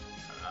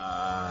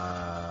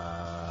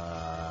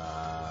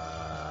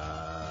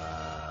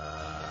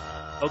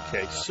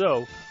 Okay,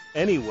 so,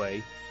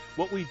 anyway,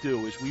 what we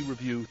do is we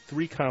review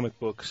 3 comic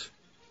books.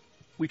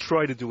 We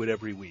try to do it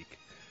every week.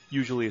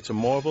 Usually it's a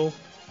Marvel,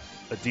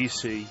 a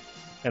DC,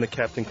 and a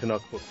Captain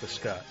Canuck book for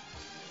Scott.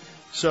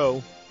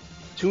 So,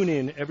 tune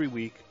in every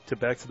week to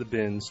Back to the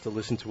Bins to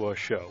listen to our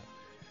show.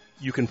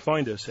 You can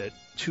find us at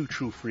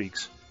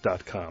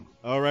twotruefreaks.com.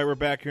 All right, we're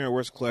back here in our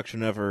worst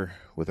collection ever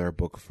with our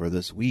book for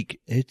this week.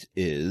 It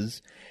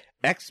is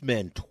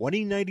X-Men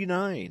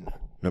 2099,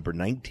 number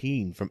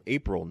 19 from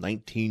April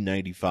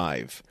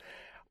 1995.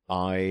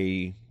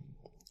 I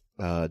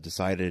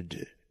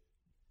decided...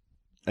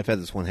 I've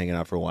had this one hanging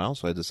out for a while,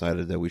 so I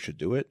decided that we should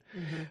do it.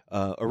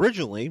 Mm-hmm.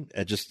 Originally,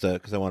 just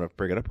because I want to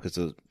bring it up because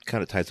it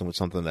kind of ties in with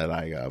something that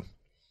I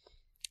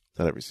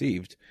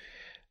received.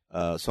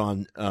 So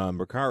on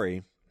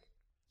Mercari,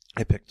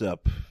 I picked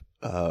up.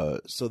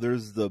 So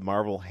there's the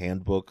Marvel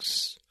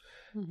handbooks,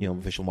 mm-hmm.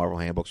 Official Marvel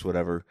handbooks,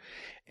 whatever.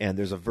 And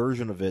there's a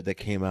version of it that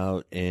came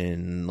out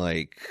in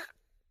like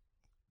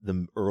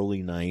the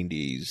early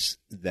 90s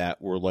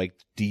that were like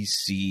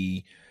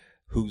DC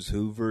Who's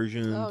Who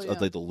versions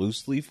of like the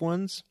loose leaf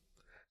ones.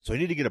 So I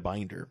need to get a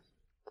binder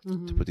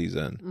to put these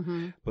in.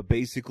 Mm-hmm. But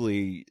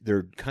basically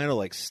they're kind of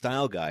like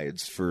style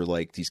guides for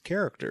like these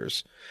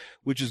characters,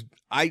 which is,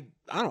 I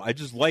don't know, I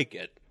just like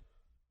it.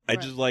 I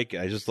just like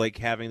it. I just like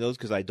having those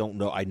because I don't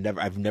know. I've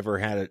never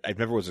had it. I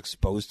never was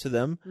exposed to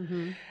them.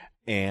 Mm-hmm.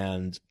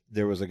 And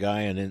there was a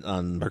guy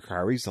on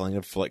Mercari selling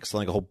a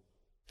whole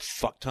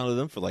fuck ton of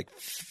them for like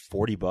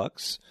 $40.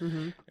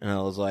 Mm-hmm. And I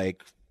was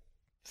like,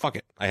 fuck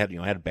it. I had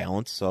a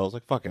balance, so I was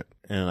like, fuck it.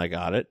 And I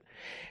got it.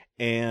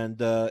 And,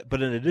 but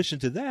in addition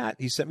to that,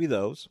 he sent me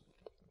those.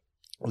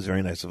 It was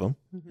very nice of him.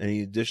 Mm-hmm. And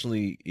he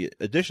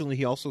additionally,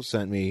 he also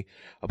sent me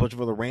a bunch of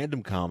other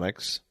random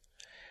comics,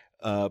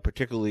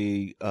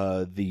 particularly,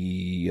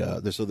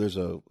 there's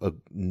a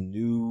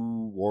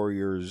New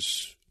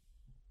Warriors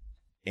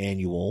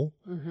annual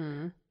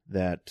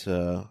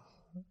that,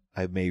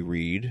 I may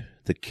read,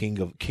 the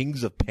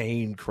Kings of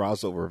Pain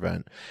crossover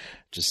event.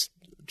 Just,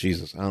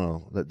 Jesus, I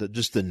don't know.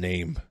 Just the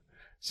name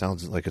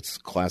sounds like it's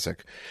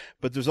classic.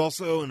 But there's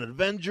also an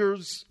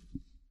Avengers.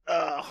 We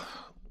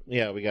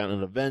got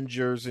an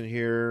Avengers in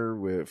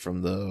here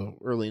from the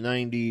early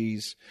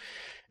 90s.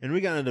 And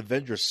we got an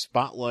Avengers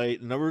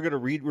Spotlight. And now we're gonna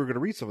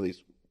read some of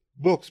these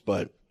books,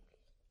 but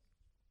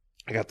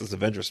I got this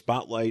Avengers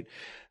Spotlight.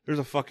 There's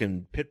a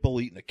fucking pit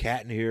bull eating a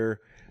cat in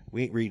here.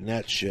 We ain't reading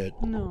that shit.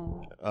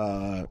 No.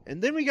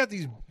 And then we got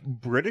these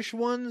British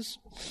ones.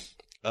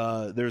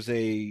 There's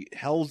a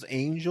Hell's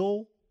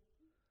Angel,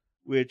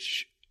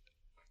 which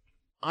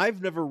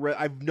I've never read.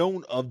 I've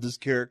known of this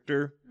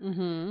character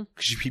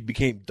because he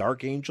became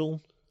Dark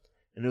Angel,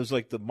 and it was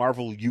like the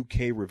Marvel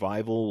UK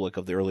revival, like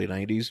of the early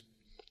 90s,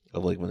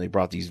 of like when they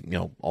brought these,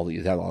 all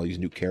these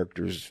new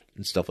characters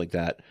and stuff like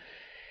that.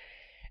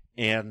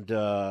 And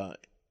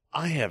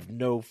I have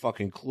no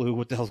fucking clue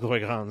what the hell's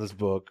going on in this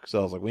book, so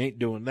I was like, we ain't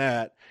doing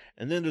that.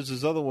 And then there's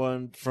this other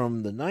one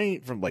from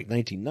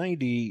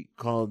 1990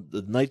 called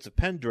The Knights of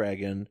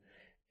Pendragon,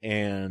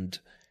 and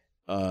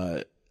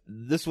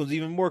this one's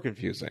even more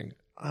confusing.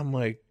 I'm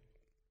like,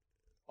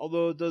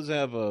 although it does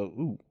have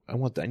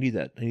I need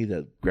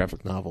that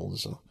graphic novel.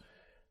 It's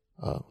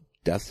a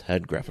Death's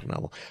Head graphic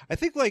novel. I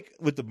think like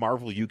with the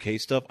Marvel UK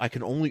stuff, I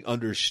can only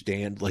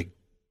understand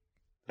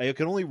I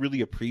can only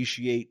really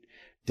appreciate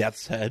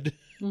Death's Head.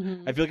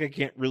 Mm-hmm. I feel like I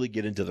can't really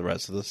get into the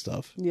rest of the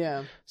stuff.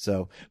 Yeah.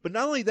 So, but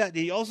not only that,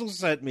 he also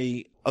sent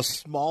me a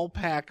small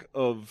pack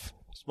of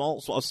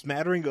a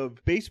smattering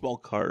of baseball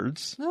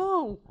cards.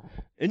 Oh.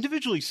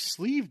 Individually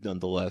sleeved,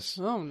 nonetheless.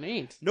 Oh,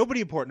 neat.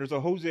 Nobody important. There's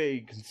a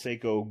Jose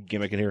Canseco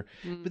gimmick in here.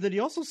 Mm. But then he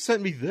also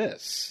sent me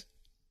this.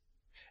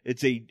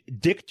 It's a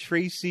Dick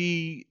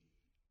Tracy,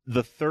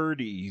 the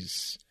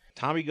 30s.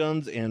 Tommy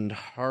Guns and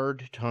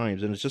Hard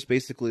Times, and it's just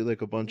basically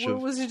like a bunch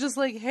of... Was he just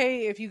like,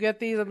 hey, if you get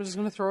these, I'm just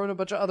going to throw in a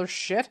bunch of other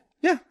shit?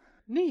 Yeah.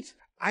 Neat.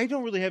 I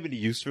don't really have any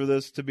use for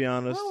this, to be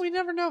honest. Well, we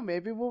never know.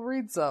 Maybe we'll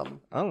read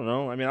some. I don't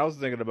know. I mean, I was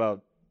thinking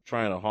about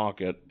trying to hawk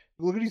it.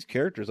 Look at these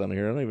characters on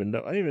here. I don't even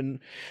know.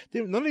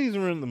 None of these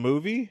are in the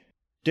movie.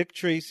 Dick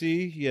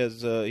Tracy, he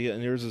has,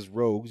 and here's his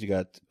rogues. You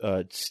got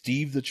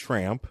Steve the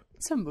Tramp.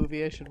 It's a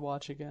movie I should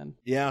watch again.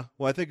 Yeah.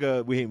 Well, I think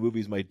We Hate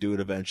Movies might do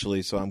it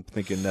eventually, so I'm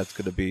thinking that's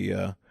going to be...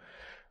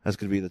 That's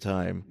gonna be the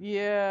time.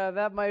 Yeah,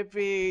 that might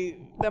be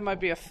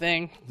a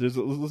thing.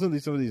 Listen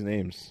to some of these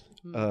names: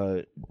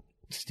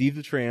 Steve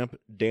the Tramp,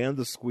 Dan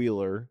the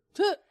Squealer,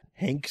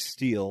 Hank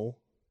Steele.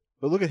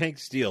 But look at Hank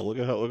Steele. Look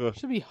at.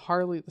 Should be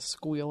Harley the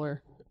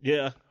Squealer.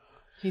 Yeah,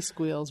 he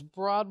squeals.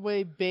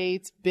 Broadway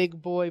Bates,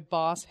 Big Boy,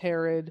 Boss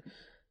Herod,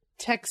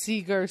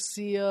 Texie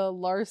Garcia,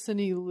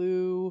 Larceny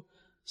Lou,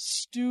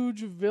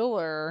 Stooge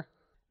Viller,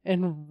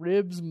 and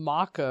Ribs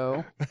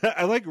Mako.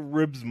 I like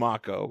Ribs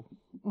Mako.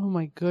 Oh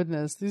my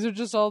goodness. These are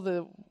just all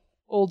the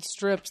old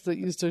strips that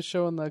used to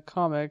show in the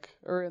comic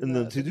or in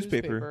the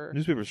newspaper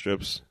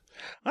strips.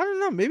 I don't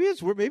know. Maybe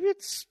it's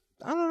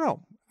I don't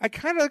know. I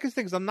kind of like his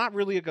things. I'm not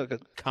really a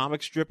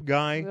comic strip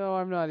guy. No,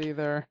 I'm not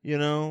either. You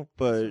know,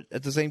 but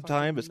at the same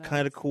time, it's nuts.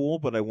 kind of cool.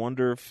 But I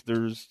wonder if I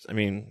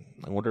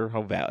wonder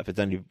how if it's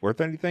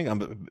worth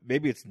anything.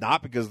 Maybe it's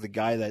not because the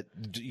guy that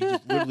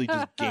just literally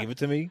just gave it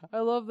to me. I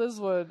love this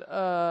one.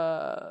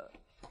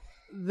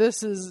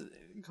 This is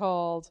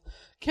called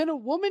 "Can a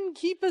Woman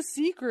Keep a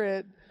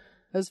Secret?"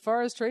 As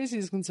far as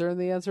Tracy's concerned,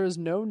 the answer is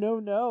no, no,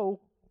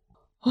 no.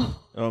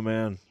 Oh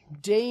man,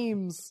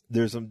 dames.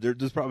 There's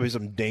probably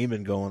some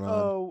Damon going on.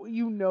 Oh,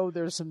 you know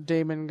there's some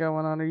Damon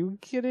going on. Are you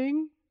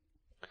kidding?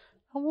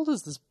 How old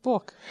is this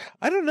book?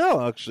 I don't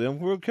know. Actually, I'm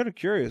kind of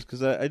curious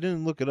because I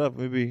didn't look it up.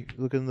 Maybe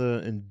look in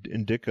the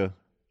Indica.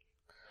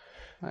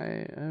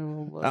 I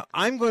will look.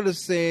 I'm going to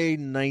say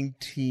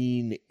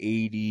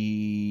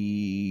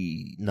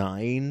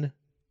 1989.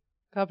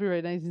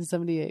 Copyright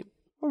 1978.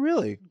 Oh,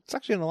 really? It's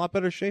actually in a lot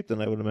better shape than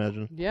I would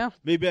imagine. Yeah.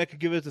 Maybe I could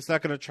give it to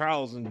Second of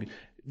Charles and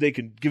they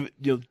can give it,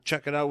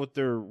 check it out with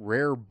their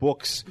rare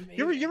books.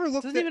 You ever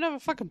look? It doesn't even have a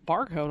fucking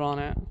barcode on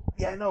it.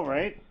 Yeah, I know,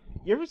 right?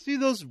 You ever see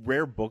those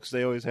rare books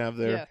they always have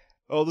there? Yeah.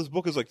 Oh, this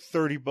book is like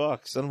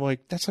 $30, and I'm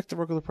like, that's like the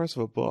regular price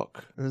of a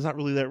book, and it's not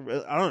really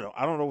that. I don't know.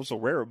 I don't know what's so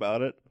rare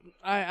about it.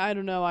 I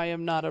don't know. I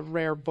am not a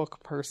rare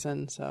book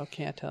person, so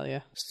can't tell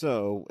you.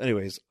 So,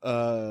 anyways,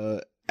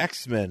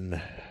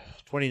 X-Men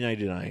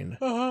 2099.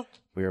 Uh-huh.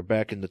 We are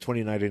back in the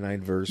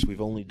 2099 verse.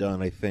 We've only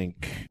done, I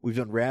think, we've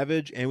done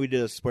Ravage and we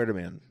did a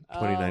Spider-Man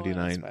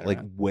 2099, Spider-Man. like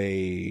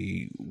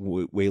way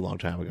long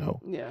time ago.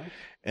 Yeah.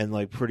 And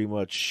like pretty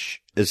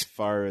much as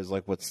far as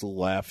like what's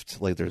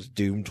left, like there's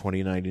Doom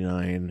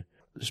 2099,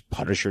 there's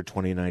Punisher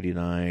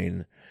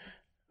 2099,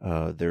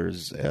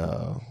 there's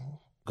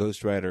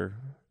Ghost Rider,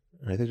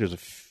 and I think there's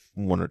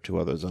one or two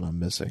others that I'm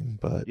missing.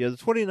 But yeah, the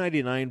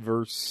 2099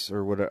 verse,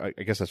 or what I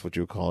guess that's what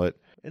you would call it,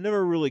 it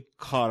never really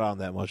caught on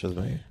that much with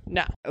me.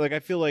 No. Like I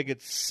feel like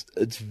it's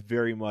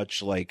very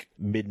much like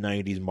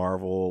mid-90s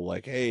Marvel,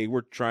 like, hey,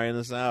 we're trying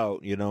this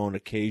out, and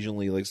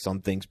occasionally like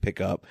some things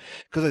pick up.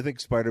 Because I think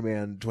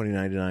Spider-Man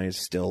 2099 is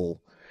still,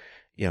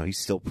 he's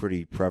still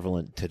pretty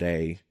prevalent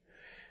today.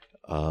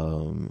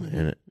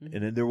 And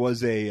then there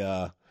was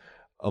a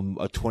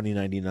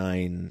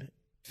 2099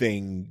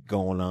 thing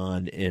going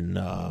on in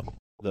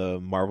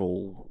the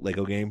Marvel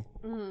Lego game,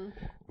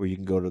 where you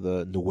can go to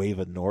the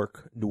Nueva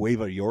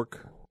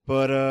York.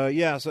 But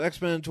yeah, so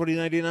X-Men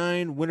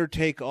 2099, winner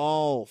take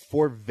all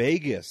for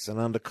Vegas, and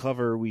on the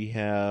cover we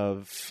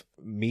have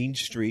Mean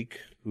Streak,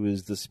 who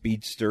is the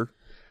speedster.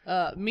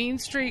 Mean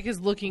Streak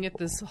is looking at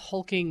this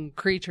hulking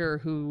creature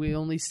who we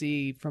only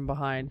see from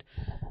behind.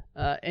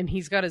 And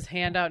he's got his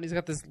hand out and he's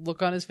got this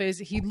look on his face.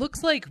 He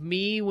looks like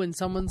me when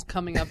someone's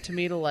coming up to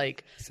me to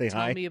like say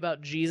tell hi. me about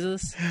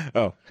Jesus.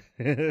 Oh.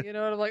 And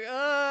I'm like,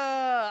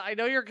 I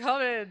know you're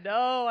coming.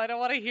 No, I don't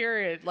want to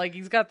hear it. Like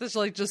he's got this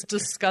like just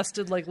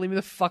disgusted, like leave me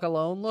the fuck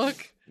alone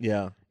look.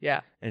 Yeah. Yeah.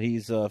 And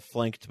he's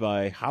flanked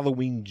by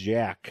Halloween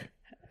Jack.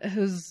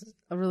 Who's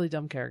a really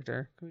dumb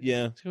character.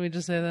 Can we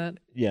just say that?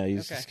 Yeah,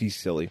 he's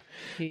silly.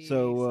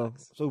 So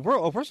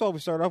first of all, we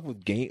start off with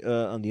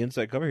on the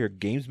inside cover here,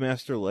 Games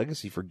Master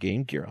Legacy for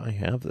Game Gear. I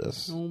have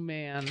this. Oh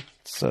man,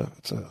 it's a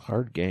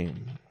hard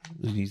game.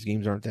 These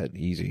games aren't that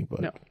easy, but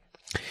no.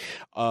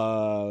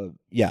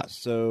 Yeah.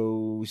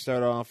 So we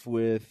start off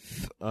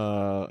with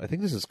I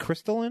think this is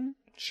Crystalline.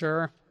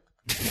 Sure.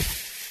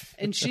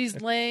 And she's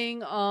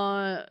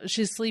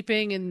she's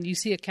sleeping, and you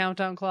see a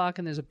countdown clock,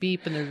 and there's a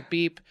beep, and there's a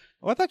beep.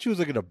 Oh, I thought she was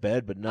like in a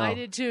bed, but no. I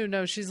did too.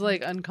 No, she's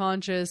like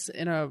unconscious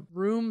in a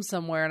room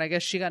somewhere, and I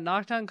guess she got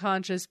knocked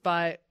unconscious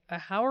by,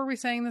 how are we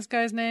saying this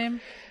guy's name?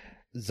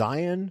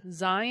 Zion?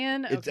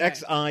 Zion? It's okay.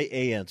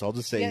 Xian, so I'll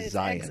just say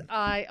Zion.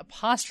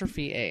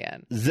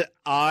 X-I''AN.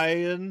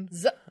 Zion?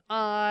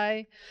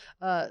 Z-I.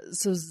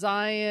 So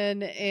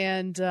Zion,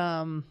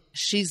 and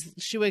she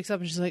wakes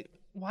up and she's like,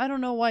 well, I don't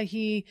know why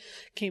he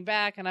came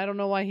back, and I don't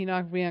know why he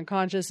knocked me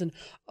unconscious, and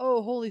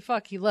oh, holy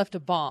fuck, he left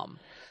a bomb.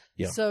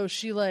 Yeah. So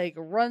she like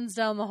runs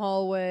down the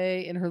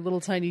hallway in her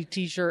little tiny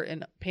t-shirt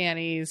and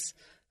panties.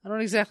 I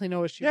don't exactly know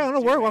what she was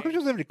doing. Why couldn't she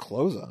just have any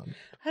clothes on?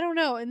 I don't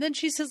know. And then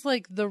she says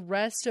like the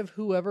rest of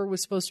whoever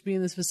was supposed to be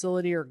in this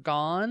facility are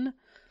gone.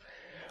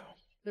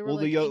 They were in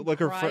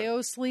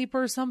cryo sleep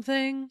or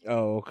something.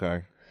 Oh,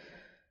 okay.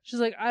 She's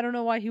like, I don't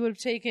know why he would have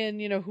taken,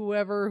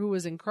 whoever who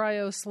was in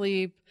cryo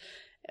sleep.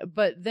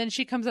 But then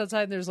she comes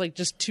outside and there's like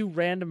just two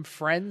random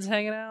friends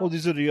hanging out. Well,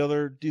 these are two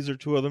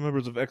other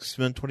members of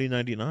X-Men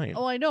 2099.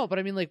 Oh, I know, but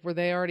I mean, like, were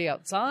they already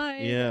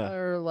outside? Yeah.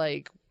 Or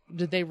like,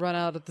 did they run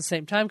out at the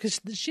same time? Because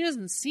she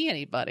doesn't see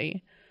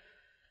anybody.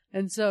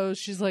 And so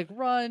she's like,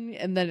 run,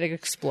 and then it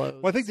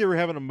explodes. Well, I think they were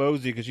having a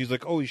mosey because she's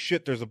like, holy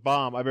shit, there's a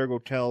bomb. I better go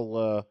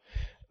tell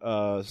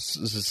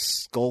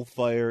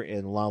Skullfire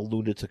and La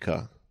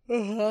Lunatica.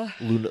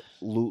 Lunatic.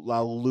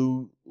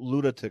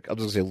 I'm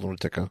just gonna say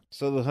Lunatica.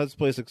 So the Hud's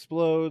place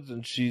explodes,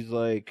 and she's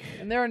like,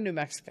 and they're in New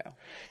Mexico.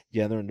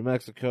 Yeah, they're in New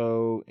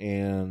Mexico,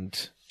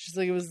 and She's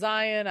like, it was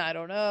Zion. I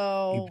don't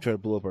know. He tried to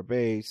blow up our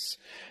base.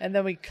 And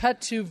then we cut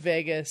to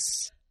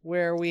Vegas,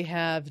 where we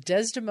have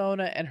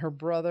Desdemona and her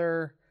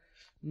brother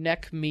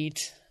Neck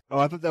Meat. Oh,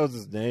 I thought that was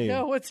his name.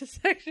 No, what's his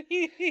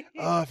actually?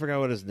 Oh, I forgot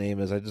what his name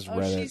is. I just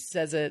read She it.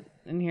 says it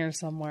in here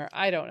somewhere.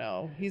 I don't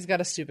know. He's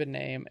got a stupid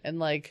name. And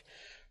like,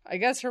 I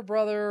guess her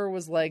brother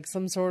was like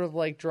some sort of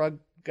like drug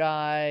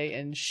guy,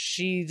 and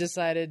she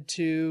decided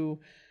to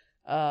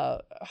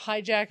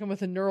hijack him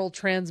with a neural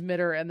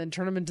transmitter and then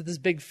turn him into this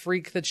big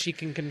freak that she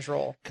can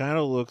control. Kind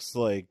of looks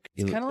like...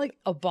 It's kind of like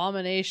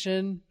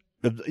Abomination.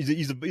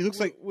 He looks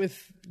like... With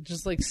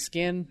just like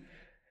skin.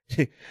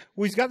 Well,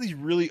 he's got these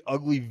really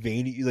ugly,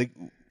 veiny... Like,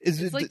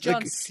 It's like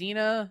John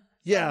Cena.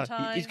 Yeah,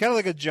 sometimes. he's kind of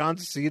like a John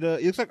Cena.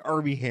 He looks like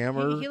Armie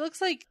Hammer. He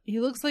looks like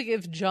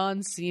if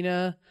John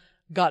Cena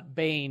got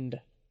baned.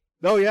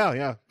 Oh,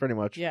 yeah, pretty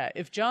much. Yeah,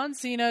 if John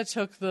Cena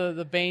took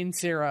the Bane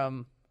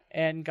serum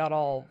and got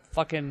all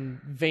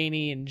fucking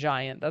veiny and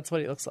giant, that's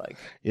what he looks like.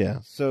 Yeah,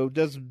 so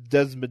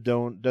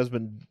Desdemona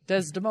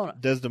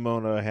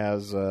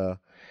has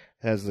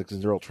like this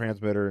neural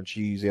transmitter, and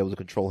she's able to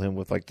control him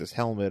with like this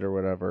helmet or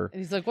whatever.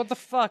 And he's like, "What the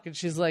fuck?" And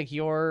she's like,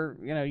 you're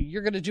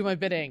gonna do my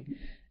bidding."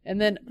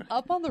 And then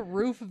up on the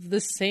roof of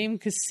this same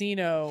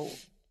casino,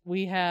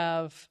 we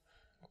have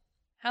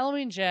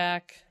Halloween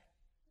Jack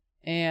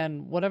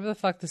and whatever the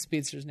fuck the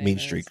speedster's name is. Mean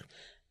Streak.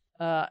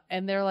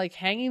 And they're like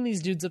hanging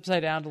these dudes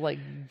upside down to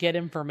like get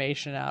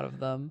information out of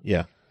them.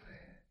 Yeah.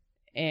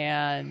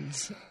 And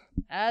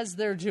as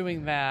they're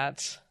doing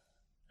that,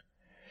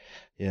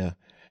 Yeah.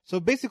 So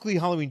basically,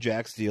 Halloween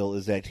Jack's deal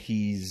is that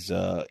he's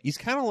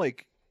kind of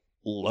like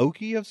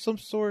Loki of some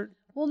sort.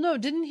 well, no,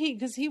 didn't he?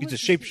 Because He's a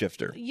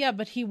shapeshifter. Yeah,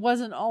 but he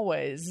wasn't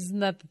always. Isn't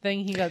that the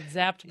thing? He got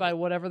zapped by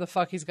whatever the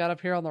fuck he's got up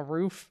here on the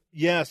roof.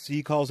 Yes,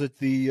 he calls it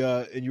the,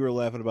 and you were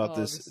laughing about Oh,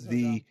 this, this is so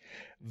the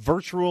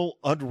virtual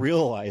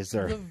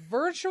unrealizer. The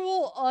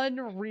virtual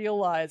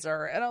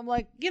unrealizer. And I'm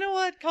like, you know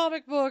what?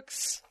 Comic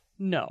books?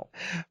 No.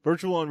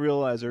 Virtual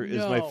unrealizer is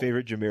my No.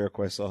 favorite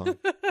Jamiroquai song.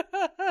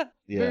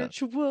 Yeah.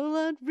 Virtual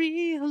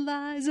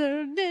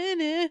unrealizer.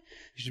 Nah,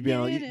 He should be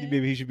on,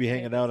 maybe he should be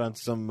hanging out on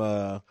some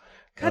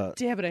God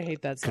damn it, I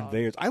hate that song.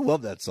 conveyors. I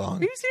love that song.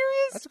 Are you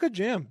serious? That's a good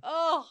jam.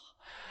 Oh.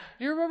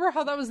 Do you remember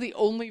how that was the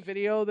only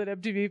video that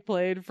MTV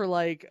played for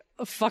like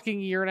a fucking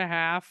year and a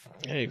half?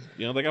 Hey,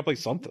 they gotta play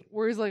something.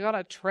 Where he's like on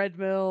a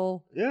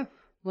treadmill. Yeah.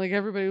 Like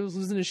everybody was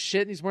losing his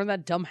shit and he's wearing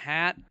that dumb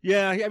hat.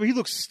 Yeah, I mean, he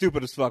looks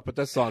stupid as fuck, but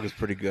that song is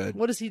pretty good.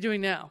 What is he doing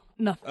now?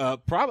 Nothing.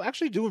 Probably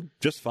actually doing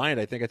just fine.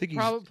 I think he's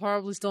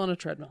Probably still on a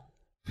treadmill.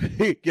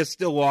 he's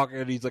still walking,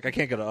 and he's like, I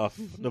can't get off.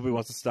 Nobody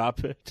wants to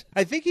stop it.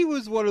 I think he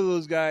was one of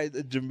those guys,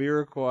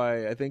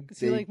 Jamiroquai. I think Is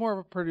he like more of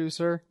a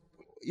producer?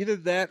 either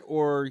that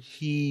or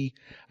he.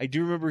 I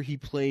do remember he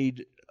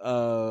played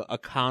a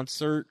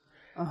concert.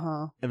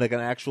 And like an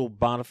actual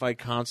bona fide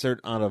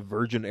concert on a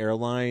Virgin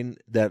airline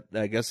that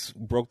I guess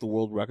broke the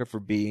world record for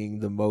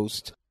being the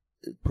most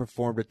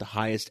performed at the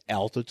highest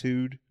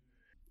altitude.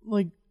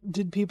 Like,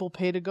 did people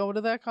pay to go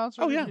to that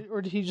concert? Oh, yeah.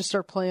 Or did he just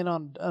start playing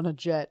on a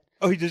jet?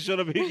 Oh, he just showed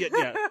up.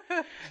 Yeah.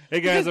 Hey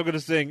guys, I'm gonna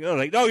sing. Oh,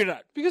 like, no, you're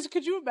not. Because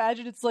could you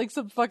imagine it's like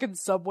some fucking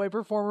Subway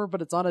performer,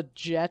 but it's on a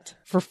jet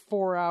for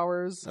 4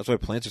 hours? That's why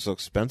planes are so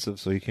expensive,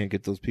 so you can't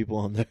get those people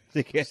on there.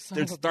 They can't.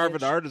 They're of a starving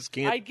bitch. artists.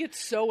 Can't. I'd get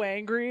so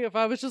angry if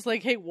I was just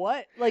like, hey,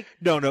 what? Like,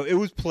 No, it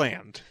was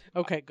planned.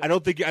 okay, good. I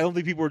don't think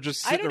people were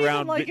just I sitting don't even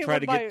around like it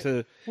trying to when get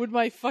to. When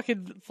my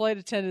fucking flight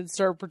attendants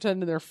start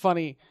pretending they're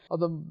funny on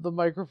the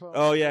microphone.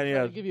 Oh, yeah, Trying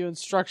yeah. to give you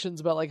instructions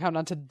about like how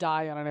not to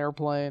die on an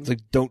airplane. It's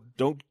like don't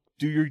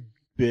do your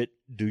bit,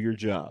 do your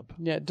job.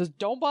 Yeah, just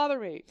don't bother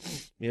me.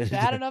 Yeah.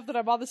 Bad enough that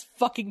I'm on this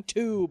fucking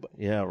tube.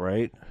 Yeah,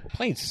 right.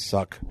 Planes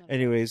suck.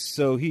 Anyways,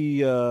 so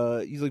he's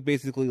like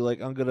basically like,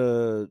 I'm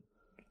gonna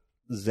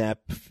zap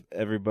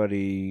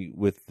everybody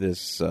with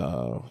this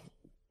neuralizer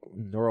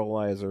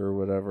or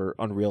whatever,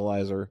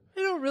 unrealizer.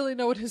 I don't really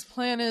know what his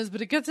plan is,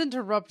 but it gets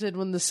interrupted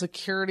when the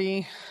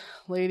security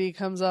lady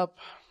comes up.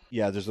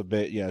 Yeah, there's a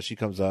bit. Yeah, she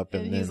comes up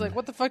And he's like,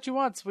 what the fuck do you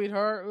want,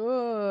 sweetheart?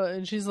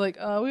 And she's like,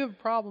 we have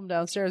a problem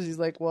downstairs. He's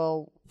like,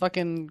 well,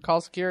 fucking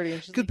call security.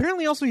 And she's because like,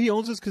 apparently also he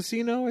owns his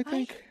casino. I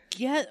think.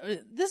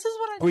 this is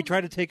what I Or he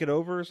tried to take it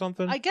over or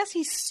something. I guess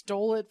he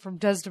stole it from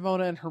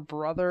Desdemona and her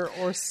brother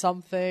or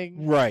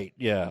something. Right.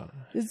 Yeah.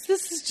 This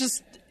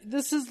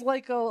is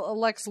like a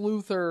Lex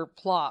Luthor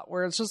plot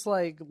where it's just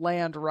like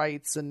land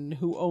rights and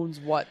who owns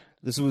what.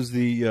 This was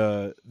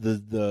the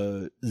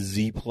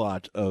Z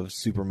plot of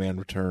Superman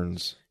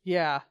Returns.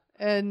 Yeah.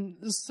 And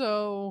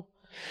so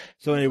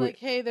So anyway, like,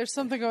 hey, there's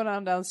something going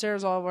on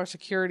downstairs. All of our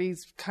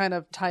security's kind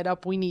of tied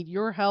up. We need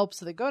your help.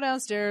 So they go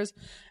downstairs,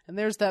 and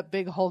there's that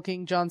big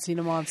hulking John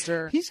Cena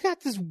monster. he's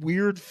got this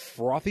weird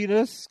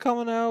frothiness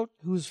coming out.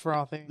 Who's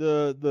frothing?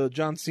 The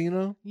John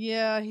Cena.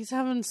 Yeah, he's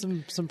having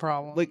some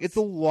problems. Like, it's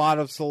a lot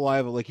of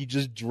saliva. Like, he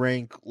just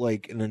drank,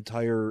 like, an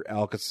entire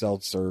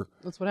Alka-Seltzer.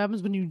 That's what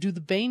happens when you do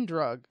the Bane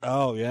drug.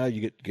 Oh, yeah?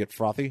 You get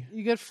frothy?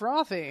 You get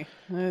frothy.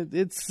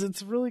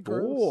 It's really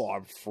gross. Oh,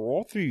 I'm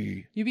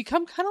frothy. You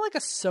become kind of like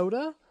a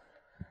soda,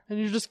 and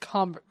you're just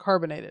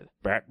carbonated.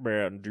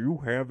 Batman, do you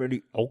have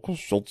any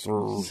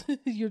Alka-Seltzer?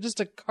 You're just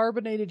a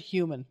carbonated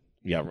human.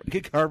 Yeah,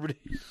 get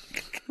carbonated.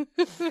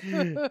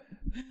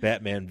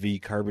 Batman v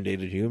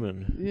Carbonated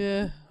Human.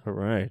 Yeah. All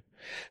right.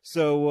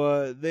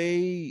 So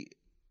they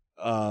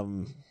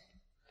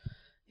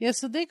Yeah,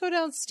 so they go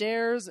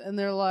downstairs and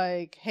they're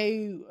like,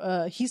 hey,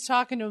 he's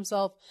talking to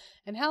himself,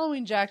 and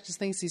Halloween Jack just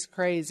thinks he's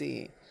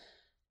crazy.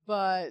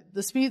 But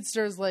the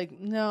speedster's like,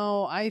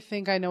 no, I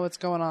think I know what's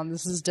going on.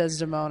 This is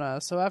Desdemona.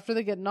 So after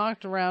they get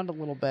knocked around a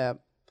little bit,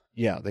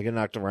 they get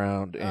knocked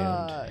around,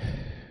 and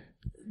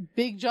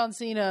Big John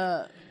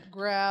Cena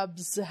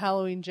grabs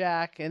Halloween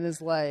Jack and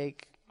is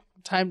like,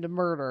 time to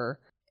murder.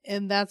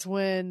 And that's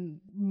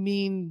when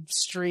Mean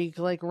Streak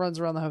like runs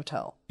around the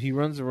hotel. He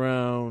runs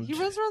around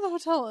the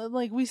hotel, and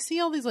like we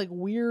see all these like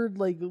weird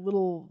like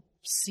little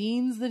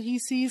scenes that he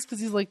sees because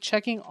he's like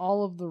checking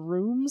all of the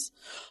rooms.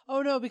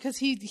 Oh no, because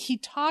he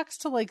talks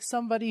to like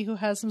somebody who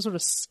has some sort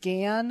of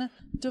scan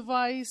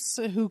device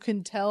who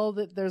can tell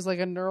that there's like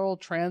a neural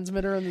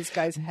transmitter in this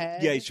guy's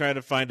head. Yeah, he's trying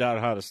to find out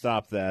how to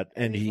stop that,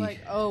 and he's he like,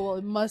 oh well,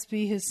 it must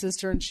be his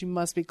sister, and she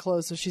must be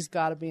close, so she's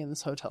got to be in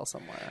this hotel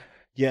somewhere.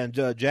 Yeah,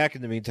 and Jack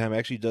in the meantime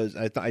actually does.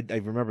 I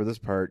remember this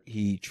part.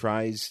 He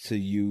tries to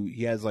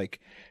he has like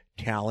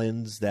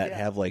talons that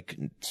have like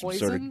some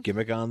sort of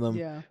gimmick on them.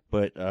 Yeah,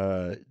 but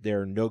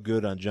they're no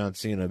good on John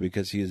Cena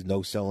because he is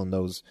no selling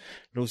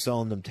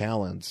them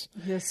talons.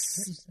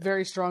 Yes,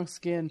 very strong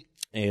skin.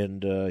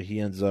 And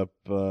he ends up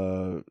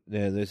so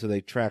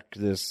they track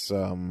this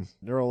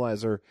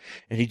neuralizer,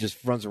 and he just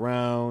runs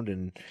around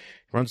and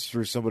runs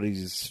through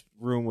somebody's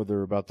room where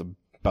they're about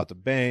to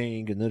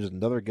bang, and then there's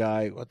another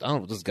guy. I don't know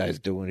what this guy's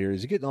doing here.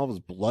 Is he getting all of his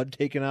blood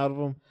taken out of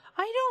him?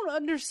 I don't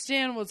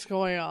understand what's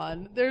going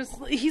on.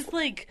 He's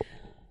like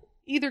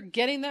either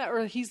getting that,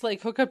 or he's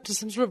like hooked up to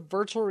some sort of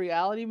virtual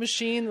reality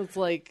machine that's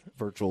like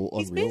virtual.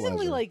 He's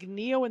basically like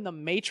Neo in the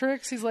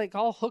Matrix. He's like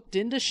all hooked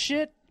into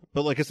shit.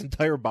 But like his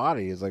entire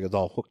body is like it's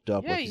all hooked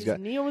up. Yeah, like he's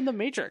Neo in the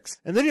Matrix.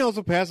 And then he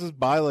also passes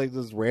by like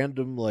this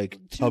random like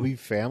tubby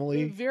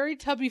family. Very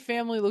tubby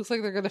family. Looks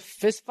like they're gonna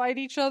fist fight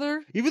each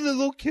other. Even the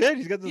little kid,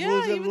 he's got this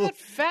that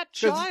fat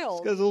child.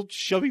 He's got his little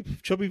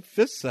chubby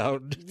fists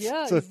out.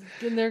 Yeah,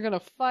 and they're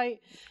gonna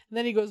fight. And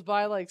then he goes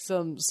by like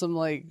some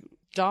like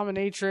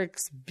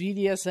dominatrix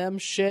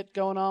BDSM shit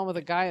going on with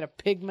a guy in a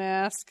pig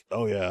mask.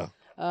 Oh yeah.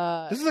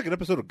 This is like an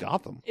episode of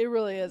Gotham. It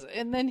really is.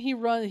 And then he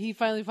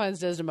finally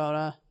finds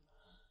Desdemona.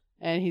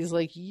 And he's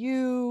like,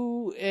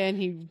 and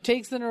he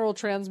takes the neural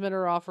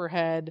transmitter off her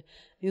head.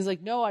 He's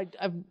like, no,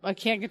 I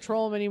can't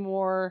control him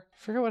anymore. I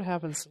forget what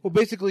happens. Well,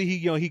 basically, he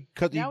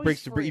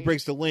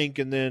breaks the link,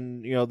 and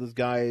then this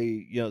guy,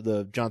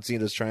 the John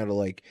Cena's trying to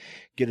like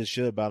get his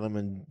shit about him,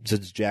 and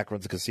since Jack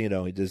runs a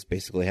casino, he just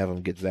basically have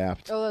him get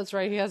zapped. Oh, that's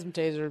right, he has him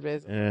tasered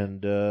basically.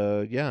 And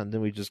and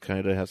then we just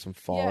kind of have some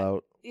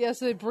fallout. Yeah,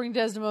 so they bring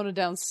Desdemona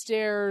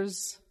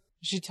downstairs.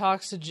 She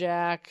talks to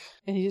Jack,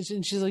 and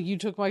she's like, you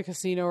took my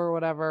casino or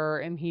whatever,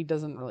 and he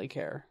doesn't really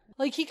care.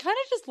 Like, he kind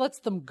of just lets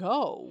them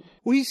go.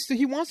 Well,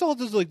 he wants all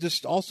this, like,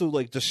 just also,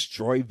 like,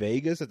 destroy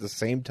Vegas at the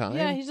same time.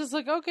 Yeah, he's just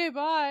like, okay,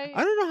 bye.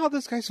 I don't know how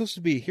this guy's supposed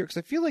to be here, because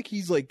I feel like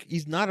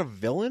he's not a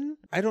villain.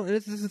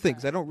 This is the thing,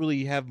 because I don't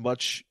really have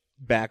much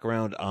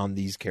background on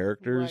these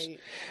characters. Right.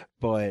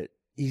 But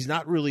he's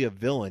not really a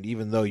villain,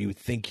 even though you would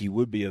think he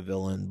would be a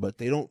villain. But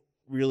they don't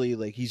really,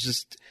 like, he's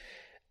just,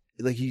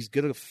 like, he's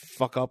gonna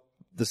fuck up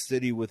the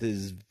city with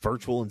his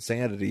virtual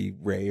insanity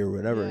ray or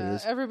whatever it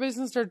is. Everybody's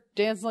gonna start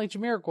dancing like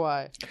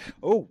Jamiroquai.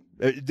 Oh,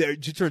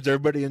 she turns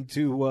everybody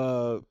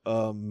into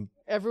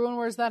everyone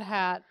wears that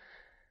hat.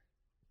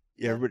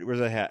 Yeah, everybody wears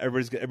that hat.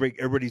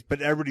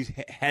 Everybody's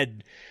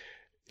head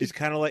is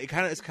kind of like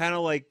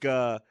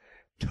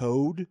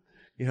Toad.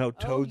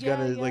 Toad's got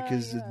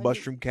his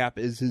mushroom cap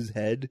is his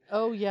head.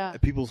 Oh yeah.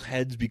 People's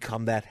heads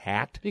become that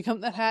hat.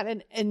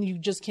 And you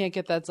just can't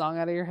get that song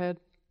out of your head.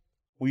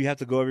 Well, you have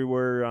to go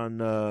everywhere on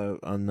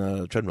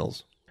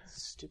treadmills.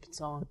 Stupid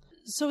song.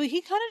 So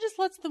he kind of just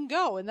lets them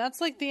go, and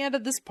that's like the end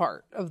of this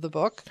part of the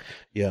book.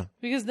 Yeah.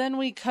 Because then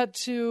we cut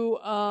to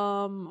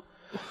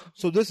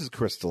So this is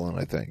Crystalline,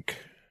 I think.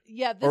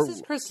 Yeah, this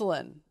is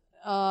Crystalline.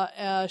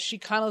 She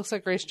kind of looks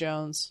like Grace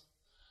Jones.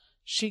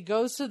 She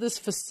goes to this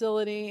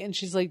facility, and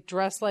she's like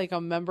dressed like a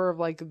member of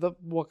like the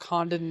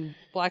Wakandan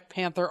Black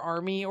Panther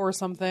Army or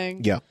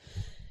something. Yeah.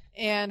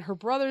 And her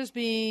brother's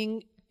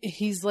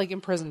he's like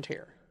imprisoned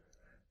here.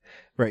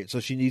 Right, so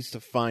she needs to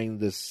find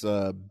this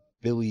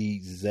Billy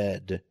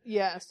Zed.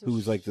 Yeah,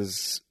 who's like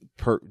this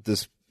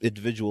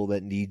individual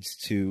that needs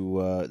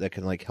to that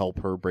can like help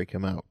her break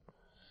him out.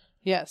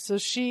 Yeah, so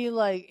she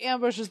like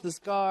ambushes this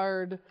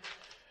guard,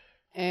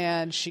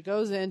 and she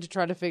goes in to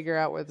try to figure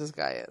out where this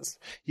guy is.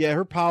 Yeah,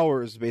 her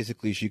power is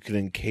basically she can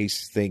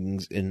encase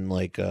things in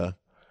like in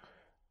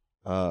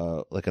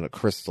a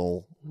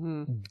crystal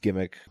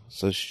gimmick.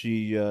 So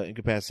she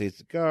incapacitates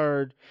the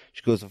guard.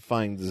 She goes to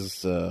find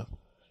this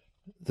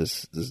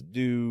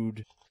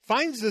dude.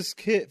 finds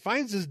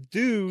this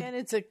dude, And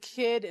it's a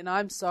kid, and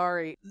I'm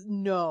sorry,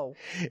 no.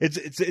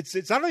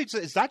 It's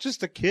not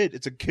just a kid.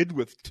 It's a kid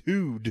with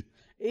tude.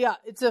 Yeah,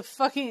 it's a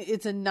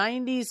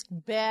 90s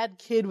bad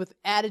kid with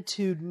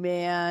attitude,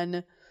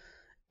 man.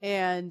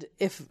 And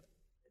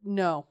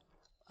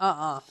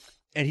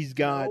And he's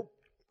got. Nope.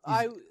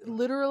 I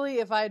literally,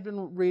 if I had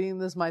been reading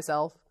this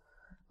myself,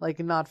 like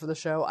not for the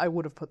show, I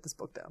would have put this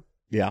book down.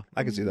 Yeah,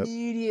 I can see that.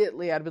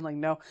 Immediately, I'd have been like,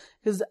 no,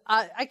 because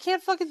I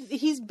can't fucking.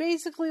 He's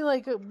basically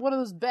like one of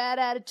those bad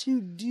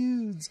attitude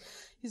dudes.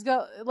 He's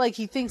got like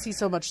he thinks he's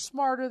so much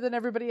smarter than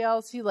everybody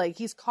else.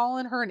 He's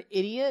calling her an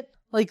idiot.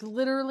 Like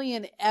literally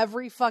in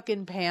every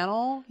fucking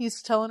panel,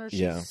 he's telling her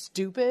she's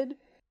stupid.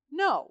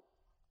 No,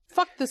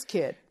 fuck this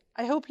kid.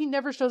 I hope he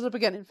never shows up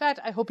again. In fact,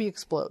 I hope he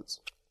explodes.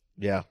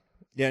 Yeah.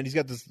 Yeah, and he's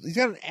got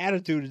an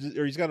attitude,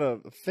 or he's got a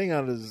thing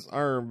on his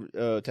arm,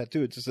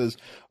 tattoo. It just says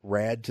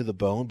 "rad to the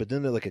bone," but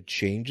then it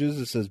changes.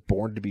 It says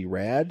 "born to be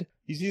rad."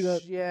 You see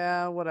that?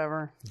 Yeah,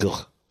 whatever.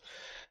 Ugh.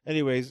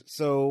 Anyways,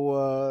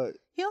 so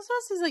he also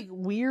has these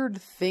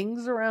weird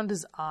things around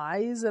his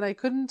eyes, and I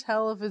couldn't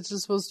tell if it's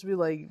just supposed to be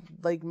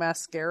like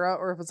mascara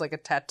or if it's like a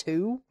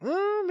tattoo.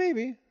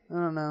 Maybe. I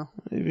don't know.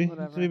 Maybe.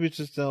 Whatever. Maybe it's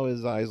just how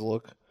his eyes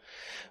look.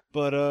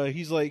 But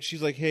she's like,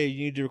 "Hey,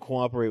 you need to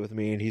cooperate with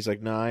me," and he's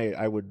like, "Nah,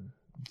 I would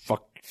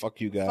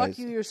fuck you guys. Fuck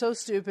you, you're so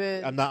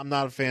stupid." I'm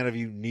not a fan of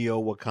you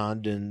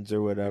neo-Wakandans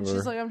or whatever. And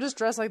she's like, "I'm just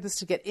dressed like this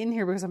to get in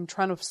here because I'm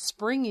trying to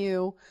spring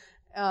you.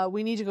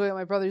 We need to go get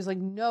my brother." He's like,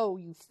 "No,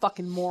 you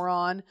fucking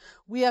moron.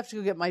 We have to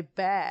go get my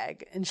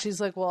bag." And she's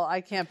like, "Well,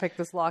 I can't pick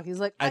this lock." He's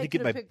like, I had to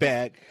get my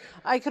bag.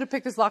 I could have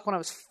picked this lock when I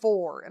was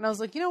 4. And I was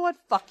like, you know what?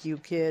 Fuck you,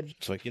 kid.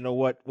 It's like, you know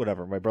what?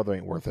 Whatever. My brother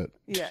ain't worth it.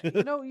 Yeah.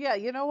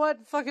 You know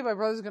what? Fucking my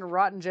brother's going to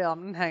rot in jail.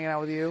 I'm not hanging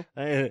out with you.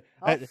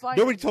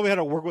 Nobody told me how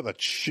to work with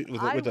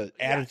an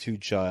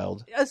attitude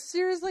child.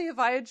 Seriously, if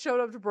I had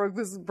showed up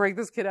to break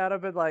this kid out,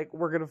 I'd been like,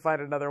 we're going to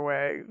find another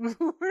way.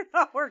 We're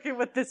not working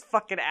with this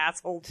fucking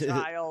asshole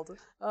child.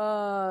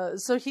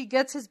 So he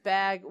gets his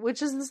bag,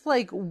 which is this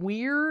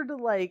weird,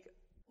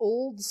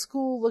 old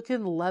school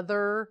looking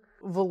leather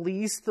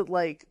valise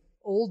that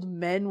old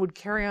men would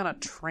carry on a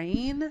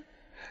train.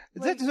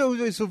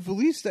 So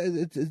valise?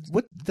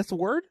 What? That's a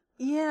word?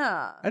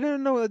 Yeah. I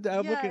didn't know.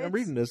 I'm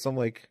reading this. I'm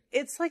like,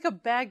 it's like a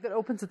bag that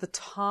opens at the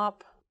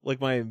top.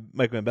 Like my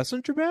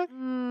messenger bag?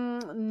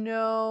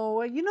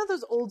 No. You know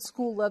those old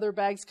school leather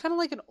bags? Kind of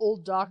like an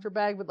old doctor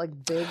bag,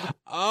 but big.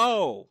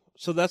 Oh,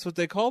 so that's what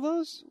they call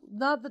those?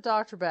 Not the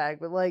doctor bag,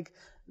 but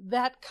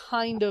that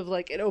kind of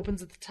it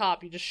opens at the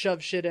top. You just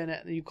shove shit in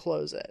it and you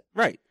close it.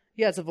 Right.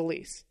 Yeah, it's a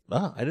valise.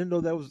 Ah, I didn't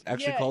know that was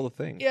actually called a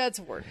thing. Yeah, it's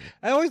a word.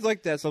 I always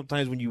like that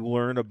sometimes when you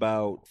learn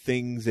about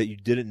things that you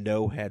didn't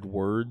know had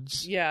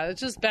words. Yeah, it's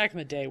just back in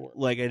the day word.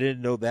 I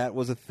didn't know that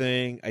was a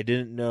thing. I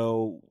didn't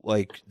know,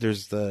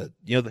 there's the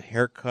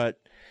haircut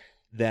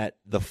that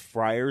the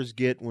friars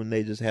get when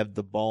they just have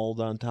the bald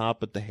on top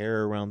but the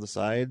hair around the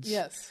sides.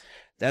 Yes.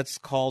 That's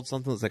called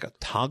something that's like a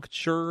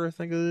tonsure, I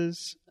think it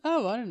is.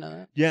 Oh, I didn't know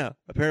that. Yeah,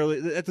 apparently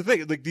that's the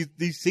thing.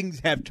 These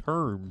things have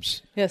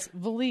terms. Yes,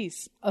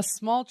 valise, a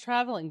small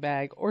traveling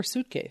bag or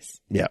suitcase.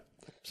 Yeah.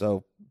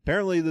 So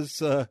apparently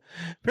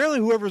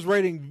whoever's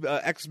writing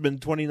X-Men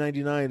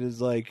 2099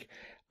 is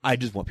I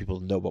just want people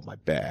to know about my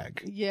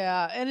bag.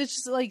 Yeah, and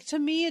it's just to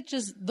me, it's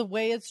just the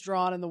way it's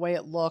drawn and the way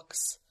it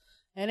looks.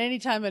 And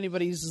anytime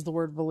anybody uses the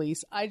word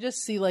valise, I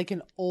just see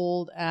an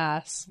old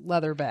ass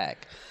leather bag.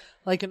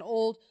 An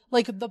old,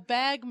 the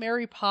bag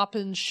Mary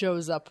Poppins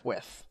shows up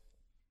with.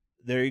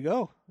 There you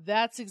go.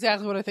 That's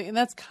exactly what I think. And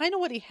that's kind of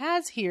what he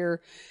has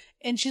here.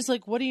 And she's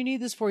like, "What do you need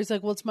this for?" He's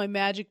like, "Well, it's my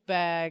magic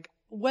bag."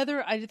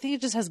 I think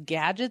it just has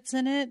gadgets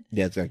in it.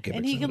 Yeah, it's got gadgets.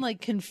 And he can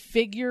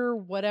configure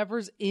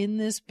whatever's in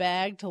this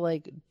bag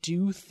to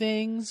do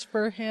things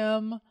for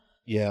him.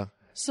 Yeah.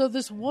 So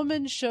this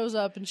woman shows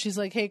up and she's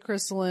like, "Hey,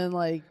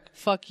 Crystalline,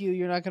 fuck you.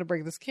 You're not going to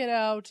break this kid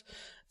out.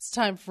 It's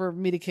time for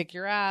me to kick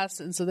your ass."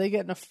 And so they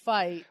get in a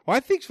fight. Well, I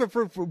think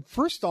for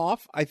first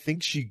off, I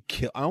think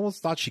I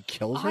almost thought she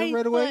kills her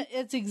right away.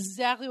 It's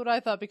exactly what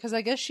I thought, because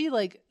I guess she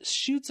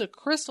shoots a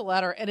crystal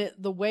at her, and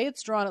the way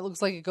it's drawn, it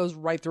looks like it goes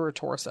right through her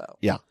torso.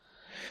 Yeah,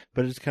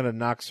 but it just kind of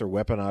knocks her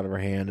weapon out of her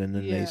hand, and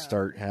then they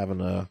start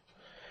having a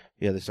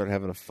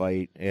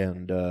fight,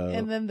 and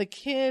then the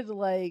kid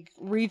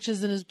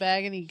reaches in his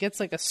bag and he gets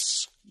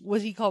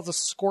what he calls a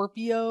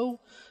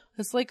Scorpio.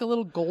 It's like a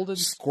little golden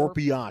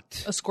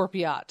Scorpiot. A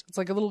Scorpiot. It's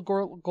like a little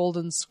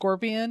golden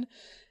scorpion.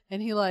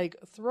 And he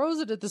throws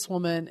it at this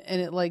woman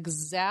and it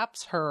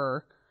zaps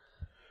her.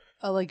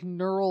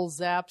 Neural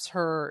zaps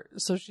her.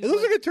 So she's it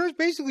looks like it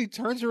basically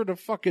turns her into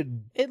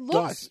fucking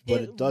dust,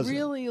 but it doesn't. It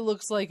really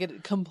looks like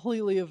it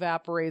completely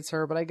evaporates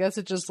her, but I guess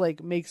it just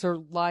makes her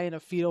lie in a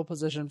fetal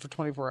position for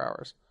 24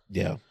 hours.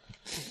 Yeah.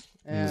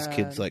 And this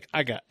kid's like,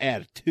 "I got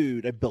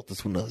attitude. I built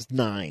this when I was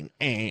 9.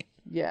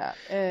 Yeah,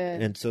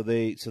 and so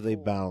they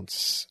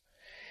bounce,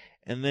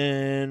 and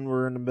then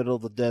we're in the middle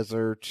of the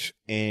desert,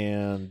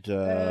 and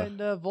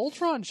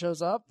Voltron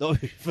shows up.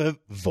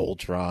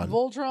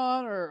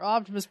 Voltron or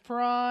Optimus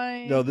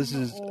Prime. No, this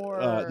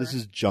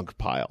is Junk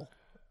Pile.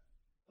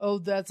 Oh,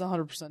 that's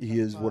 100%. He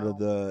is one of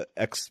the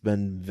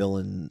X-Men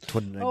villain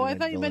 2099 Oh, I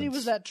thought you meant he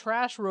was that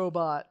trash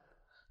robot.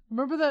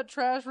 Remember that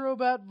trash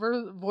robot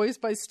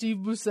voiced by Steve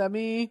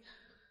Buscemi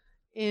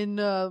in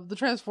the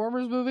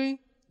Transformers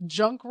movie?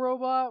 Junk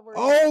Robot?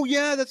 Oh,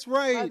 yeah, that's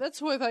right. That's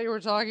who I thought you were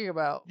talking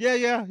about.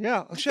 Yeah.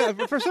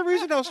 Shit, for some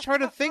reason, I was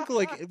trying to think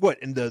like,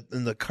 what, in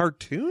the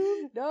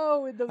cartoon?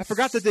 No, in the I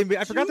forgot that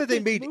they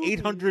made movie.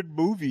 800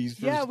 movies.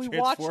 For Yeah, we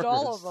watched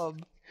all of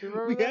them.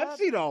 We have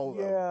seen all of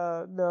them.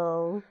 Yeah,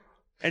 no.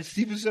 And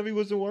Steve Buscemi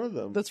wasn't one of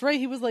them. That's right.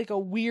 He was like a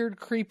weird,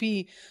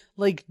 creepy,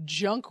 like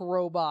junk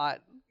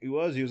robot. He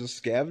was a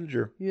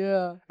scavenger.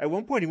 Yeah. At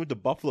one point, he went to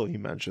Buffalo. He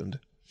mentioned.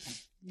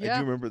 Yeah. I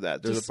do remember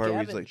that. There's a part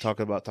where he's like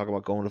talking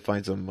about going to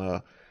find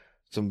some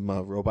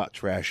robot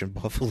trash in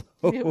Buffalo.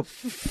 Yeah.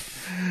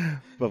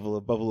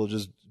 Buffalo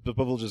just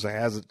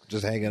has it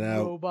just hanging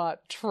out. Robot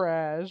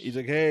trash. He's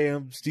like, "Hey,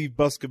 I'm Steve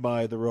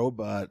Buscemi, the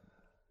robot.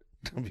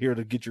 I'm here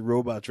to get your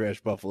robot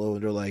trash, Buffalo."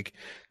 And they're like,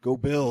 "Go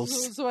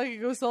Bills!" So I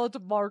could go sell it to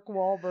Mark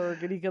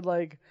Wahlberg, and he could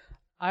like,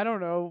 I don't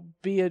know,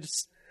 be a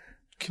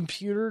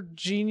computer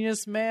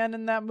genius man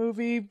in that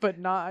movie, but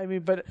not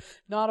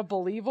a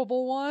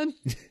believable one.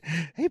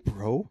 Hey,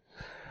 bro.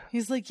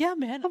 He's like, yeah,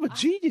 man, I'm a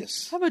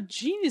genius. I'm a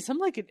genius. I'm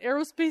like an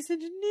aerospace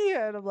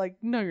engineer. And I'm like,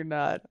 no, you're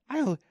not.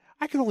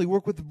 I can only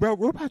work with the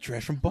robot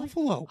trash from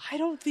Buffalo. I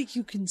don't think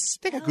you can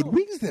spell. They got good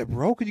wings there,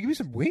 bro. Could you give me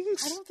some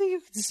wings? I don't think you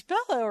can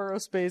spell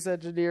aerospace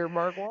engineer,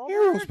 Mark Wahlberg.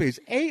 Aerospace.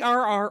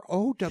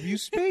 ARROW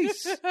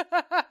space.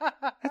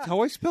 That's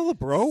how I spell it,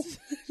 bro.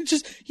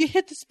 Just you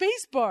hit the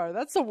space bar.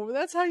 That's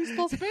how you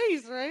spell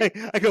space, right?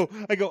 I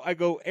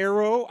go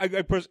arrow.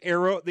 I press the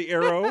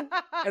arrow,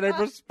 and I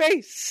press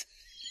space.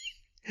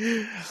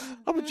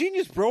 I'm a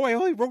genius, bro. I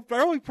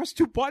only press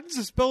 2 buttons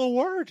to spell a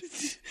word.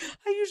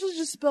 I usually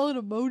just spell an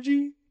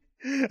emoji.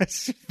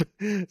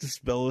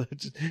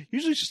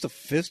 Usually just a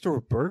fist or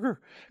a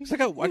burger. Because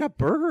I got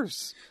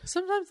burgers.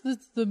 Sometimes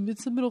it's the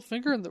middle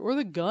finger or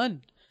the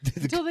gun.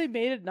 Until they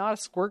made it not a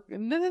squirt,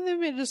 and then they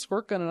made it a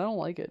squirt gun, and I don't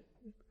like it.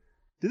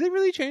 Did they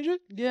really change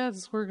it? Yeah, it's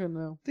a squirt gun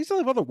now. They still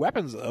have other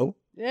weapons though.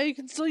 Yeah, you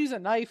can still use a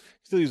knife.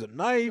 Still use a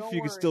knife. Don't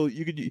You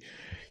worry.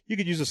 you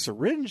could use a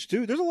syringe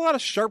too. There's a lot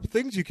of sharp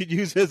things you could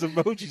use as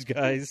emojis,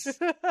 guys.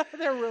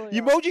 They're really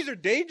Emojis are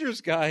dangerous,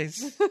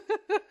 guys.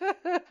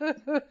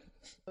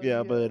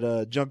 Yeah,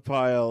 but Junk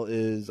Pile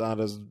is on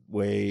his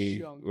way,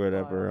 Junk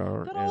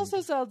whatever. That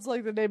also sounds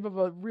like the name of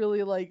a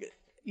really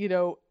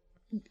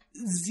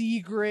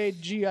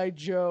Z-grade G.I.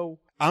 Joe.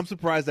 I'm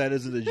surprised that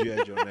isn't a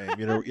G.I. Joe name.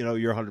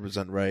 You're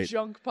 100% right.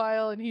 Junk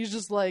Pile, and he's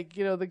just like,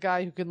 the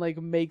guy who can like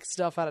make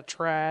stuff out of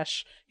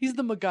trash. He's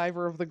the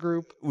MacGyver of the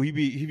group. He'd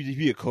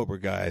be a Cobra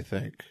guy, I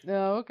think.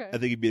 Oh, okay. I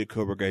think he'd be a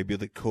Cobra guy. He'd be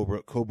like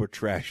Cobra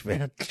trash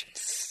man.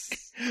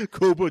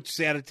 Cobra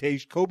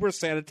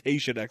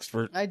sanitation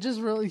expert. I just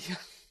really,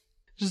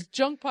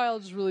 Junk Pile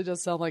just really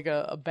does sound like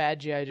a bad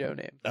G.I. Joe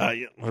name.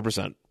 Yeah,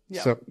 100%.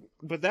 Yeah. So,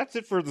 but that's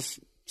it for the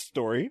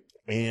story,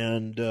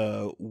 and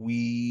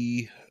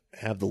we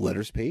have the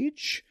letters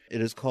page.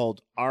 It is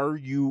called "Are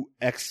You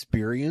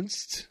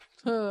Experienced?"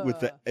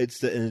 It's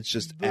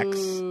just X.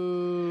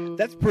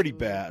 That's pretty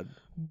bad.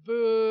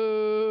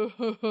 Boo.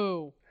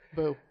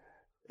 Boo.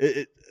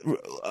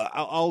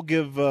 I'll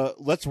give.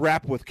 Let's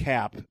Rap with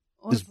Cap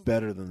is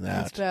better than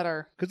that. It's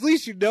better. Because at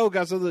least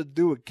got something to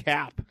do with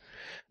Cap.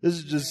 This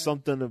is just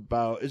something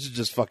about. It's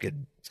just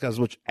fucking. It's got as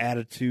much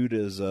attitude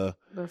as The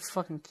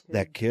fucking kid.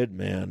 that kid,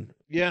 man.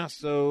 Yeah.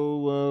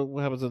 So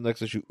what happens in the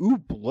next issue? Ooh,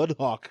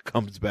 Bloodhawk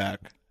comes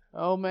back.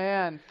 Oh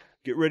man.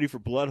 Get ready for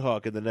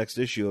Bloodhawk in the next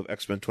issue of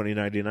X-Men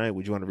 2099.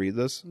 Would you want to read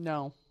this?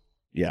 No.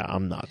 Yeah,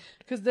 I'm not.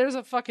 Because there's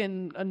a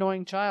fucking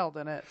annoying child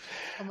in it.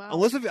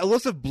 Unless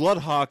if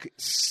Bloodhawk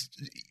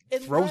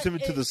throws him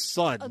into the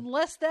sun.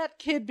 Unless that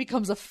kid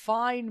becomes a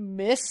fine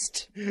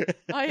mist,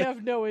 I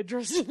have no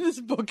interest in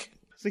this book.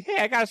 It's like,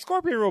 hey, I got a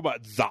scorpion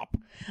robot. Zop.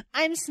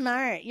 I'm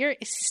smart. You're a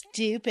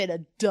stupid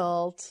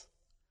adult.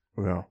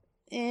 Well.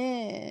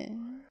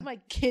 My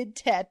kid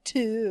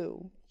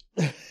tattoo.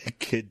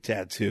 Kid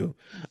tattoo.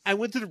 I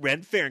went to the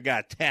Ren Fair and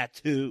got a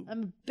tattoo.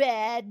 I'm a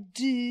bad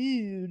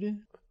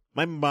dude.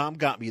 My mom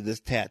got me this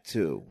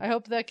tattoo. I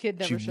hope that kid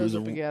never She shows was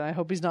up again. I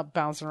hope he's not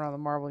bouncing around the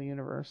Marvel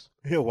universe.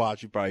 He'll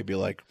watch. He'd probably be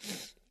like,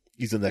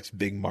 he's the next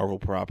big Marvel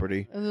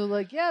property. And they're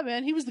like, yeah,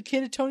 man, he was the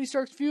kid at Tony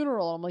Stark's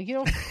funeral. I'm like,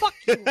 fuck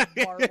you,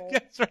 Marvel.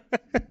 That's right.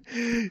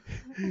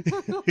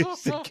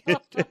 He's a kid.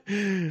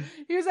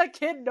 He was that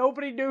kid.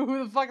 Nobody knew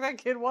who the fuck that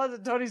kid was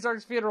at Tony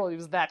Stark's funeral. He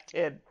was that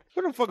kid.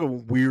 What a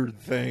fucking weird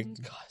thing.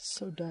 God,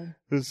 so dumb.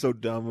 It was so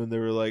dumb. And they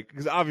were like,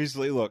 because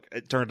obviously, look,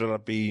 it turned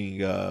out being,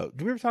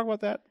 did we ever talk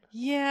about that?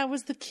 Yeah, it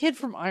was the kid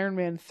from Iron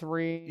Man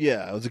 3.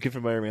 Yeah, it was a kid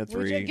from Iron Man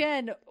 3. Which,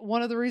 again,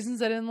 one of the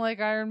reasons I didn't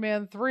like Iron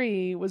Man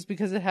 3 was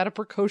because it had a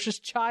precocious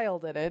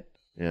child in it.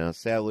 Yeah,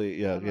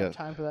 sadly, I don't have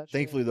time for that shit.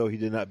 Thankfully, though, he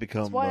did not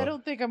become. That's why I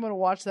don't think I'm going to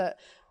watch that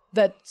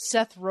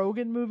Seth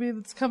Rogen movie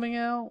that's coming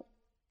out.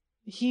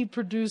 he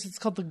produced. It's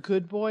called The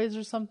Good Boys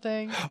or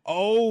something.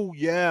 Oh,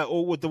 yeah.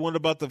 Oh, with the one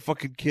about the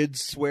fucking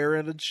kids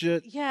swearing and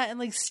shit? Yeah, and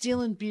like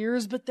stealing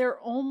beers, but they're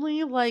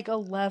only like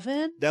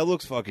 11. That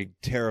looks fucking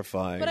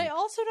terrifying. But I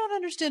also don't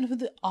understand who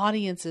the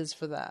audience is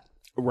for that.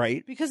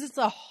 Right? Because it's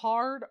a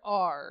hard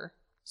R.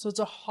 So it's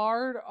a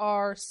hard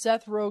R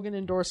Seth Rogen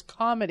endorsed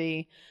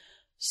comedy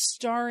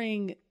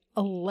starring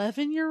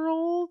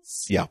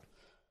 11-year-olds? Yeah.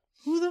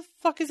 Who the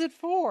fuck is it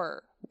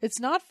for? It's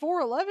not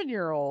for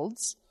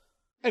 11-year-olds.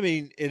 I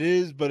mean, it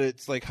is, but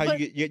it's like how But-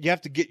 you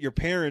have to get your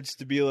parents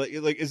to be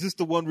like, is this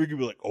the one where you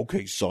be like,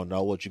 okay, son,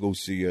 I'll let you go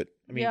see it.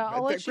 I mean, Yeah,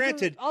 I'll let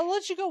granted, I'll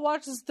let you go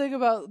watch this thing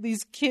about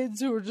these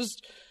kids who are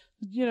just,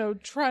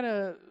 trying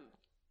to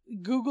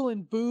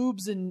Googling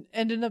boobs and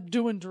ending up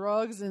doing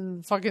drugs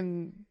and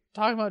fucking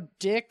talking about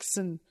dicks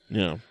and.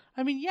 yeah.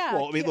 I mean, yeah.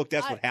 Well, I mean, look,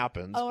 that's what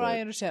happens. Oh, but... I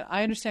understand.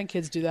 I understand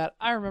kids do that.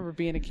 I remember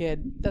being a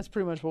kid. That's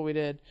pretty much what we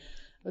did.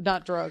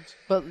 Not drugs,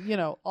 but,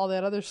 all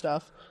that other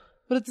stuff.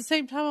 But at the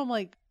same time, I'm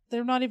like,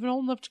 they're not even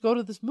old enough to go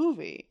to this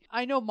movie.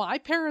 I know my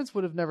parents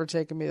would have never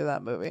taken me to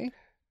that movie.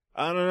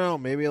 I don't know.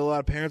 Maybe a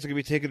lot of parents are going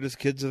to be taking his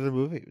kids to the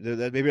movie.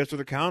 Maybe that's what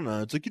they're counting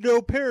on. It's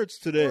like, parents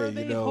today, Or are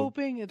they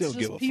hoping it's don't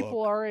give just a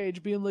people fuck. our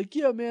age being like,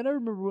 yeah, man, I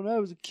remember when I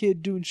was a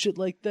kid doing shit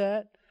like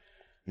that.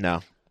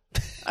 No.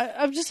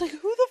 I'm just like,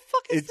 who the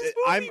fuck is this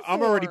movie I'm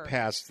for? already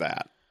past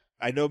that.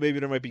 I know maybe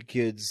there might be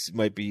kids,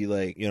 might be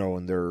like,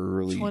 in their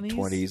early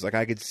 20s. Like,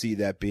 I could see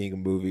that being a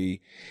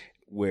movie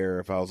where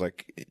if I was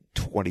like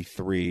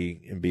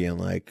 23 and being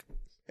like,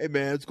 hey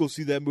man, let's go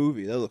see that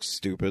movie. That looks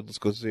stupid. Let's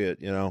go see it,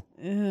 Yeah,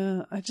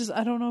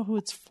 I don't know who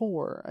it's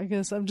for. I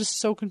guess I'm just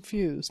so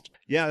confused.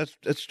 Yeah,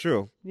 that's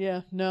true.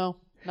 Yeah, no,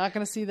 not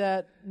gonna see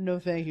that. No,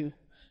 thank you.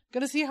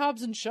 Gonna see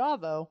Hobbs and Shaw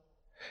though.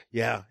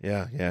 Yeah, we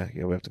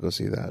have to go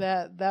see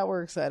that. That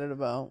we're excited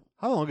about.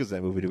 How long is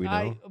that movie, do we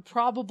know?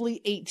 Probably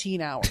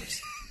 18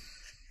 hours.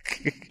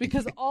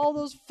 Because all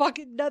those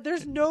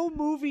there's no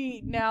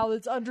movie now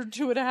that's under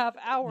 2.5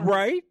 hours.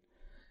 Right?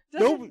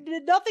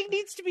 Nothing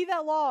needs to be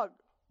that long.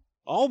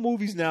 All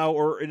movies now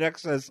are in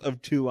excess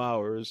of 2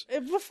 hours.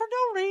 But for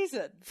no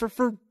reason. For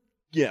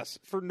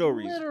no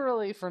reason.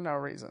 Literally for no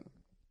reason.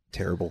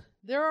 Terrible.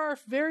 There are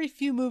very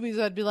few movies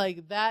I'd be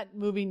like, that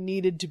movie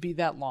needed to be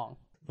that long.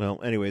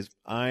 Well, anyways,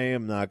 I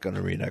am not going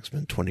to read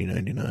X-Men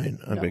 2099.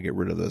 I'm going to get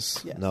rid of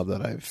this now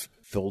that I've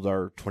filled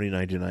our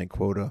 2099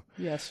 quota.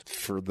 Yes.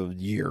 For the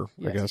year,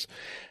 Yes. I guess.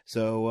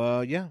 So,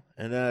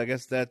 and I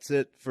guess that's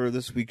it for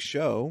this week's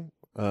show.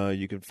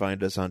 You can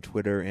find us on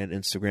Twitter and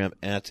Instagram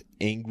at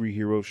Angry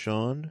Hero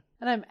Sean.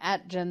 And I'm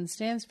at Jen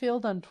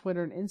Stansfield on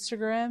Twitter and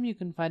Instagram. You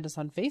can find us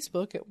on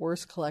Facebook at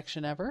Worst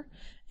Collection Ever.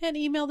 And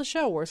email the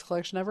show,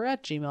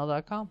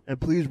 worstcollectionever@gmail.com.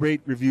 And please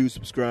rate, review,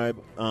 subscribe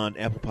on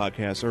Apple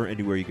Podcasts or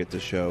anywhere you get the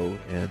show.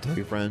 And tell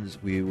your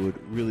friends. We would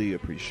really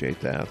appreciate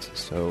that.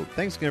 So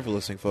thanks again for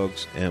listening,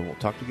 folks. And we'll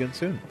talk to you again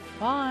soon.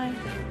 Bye.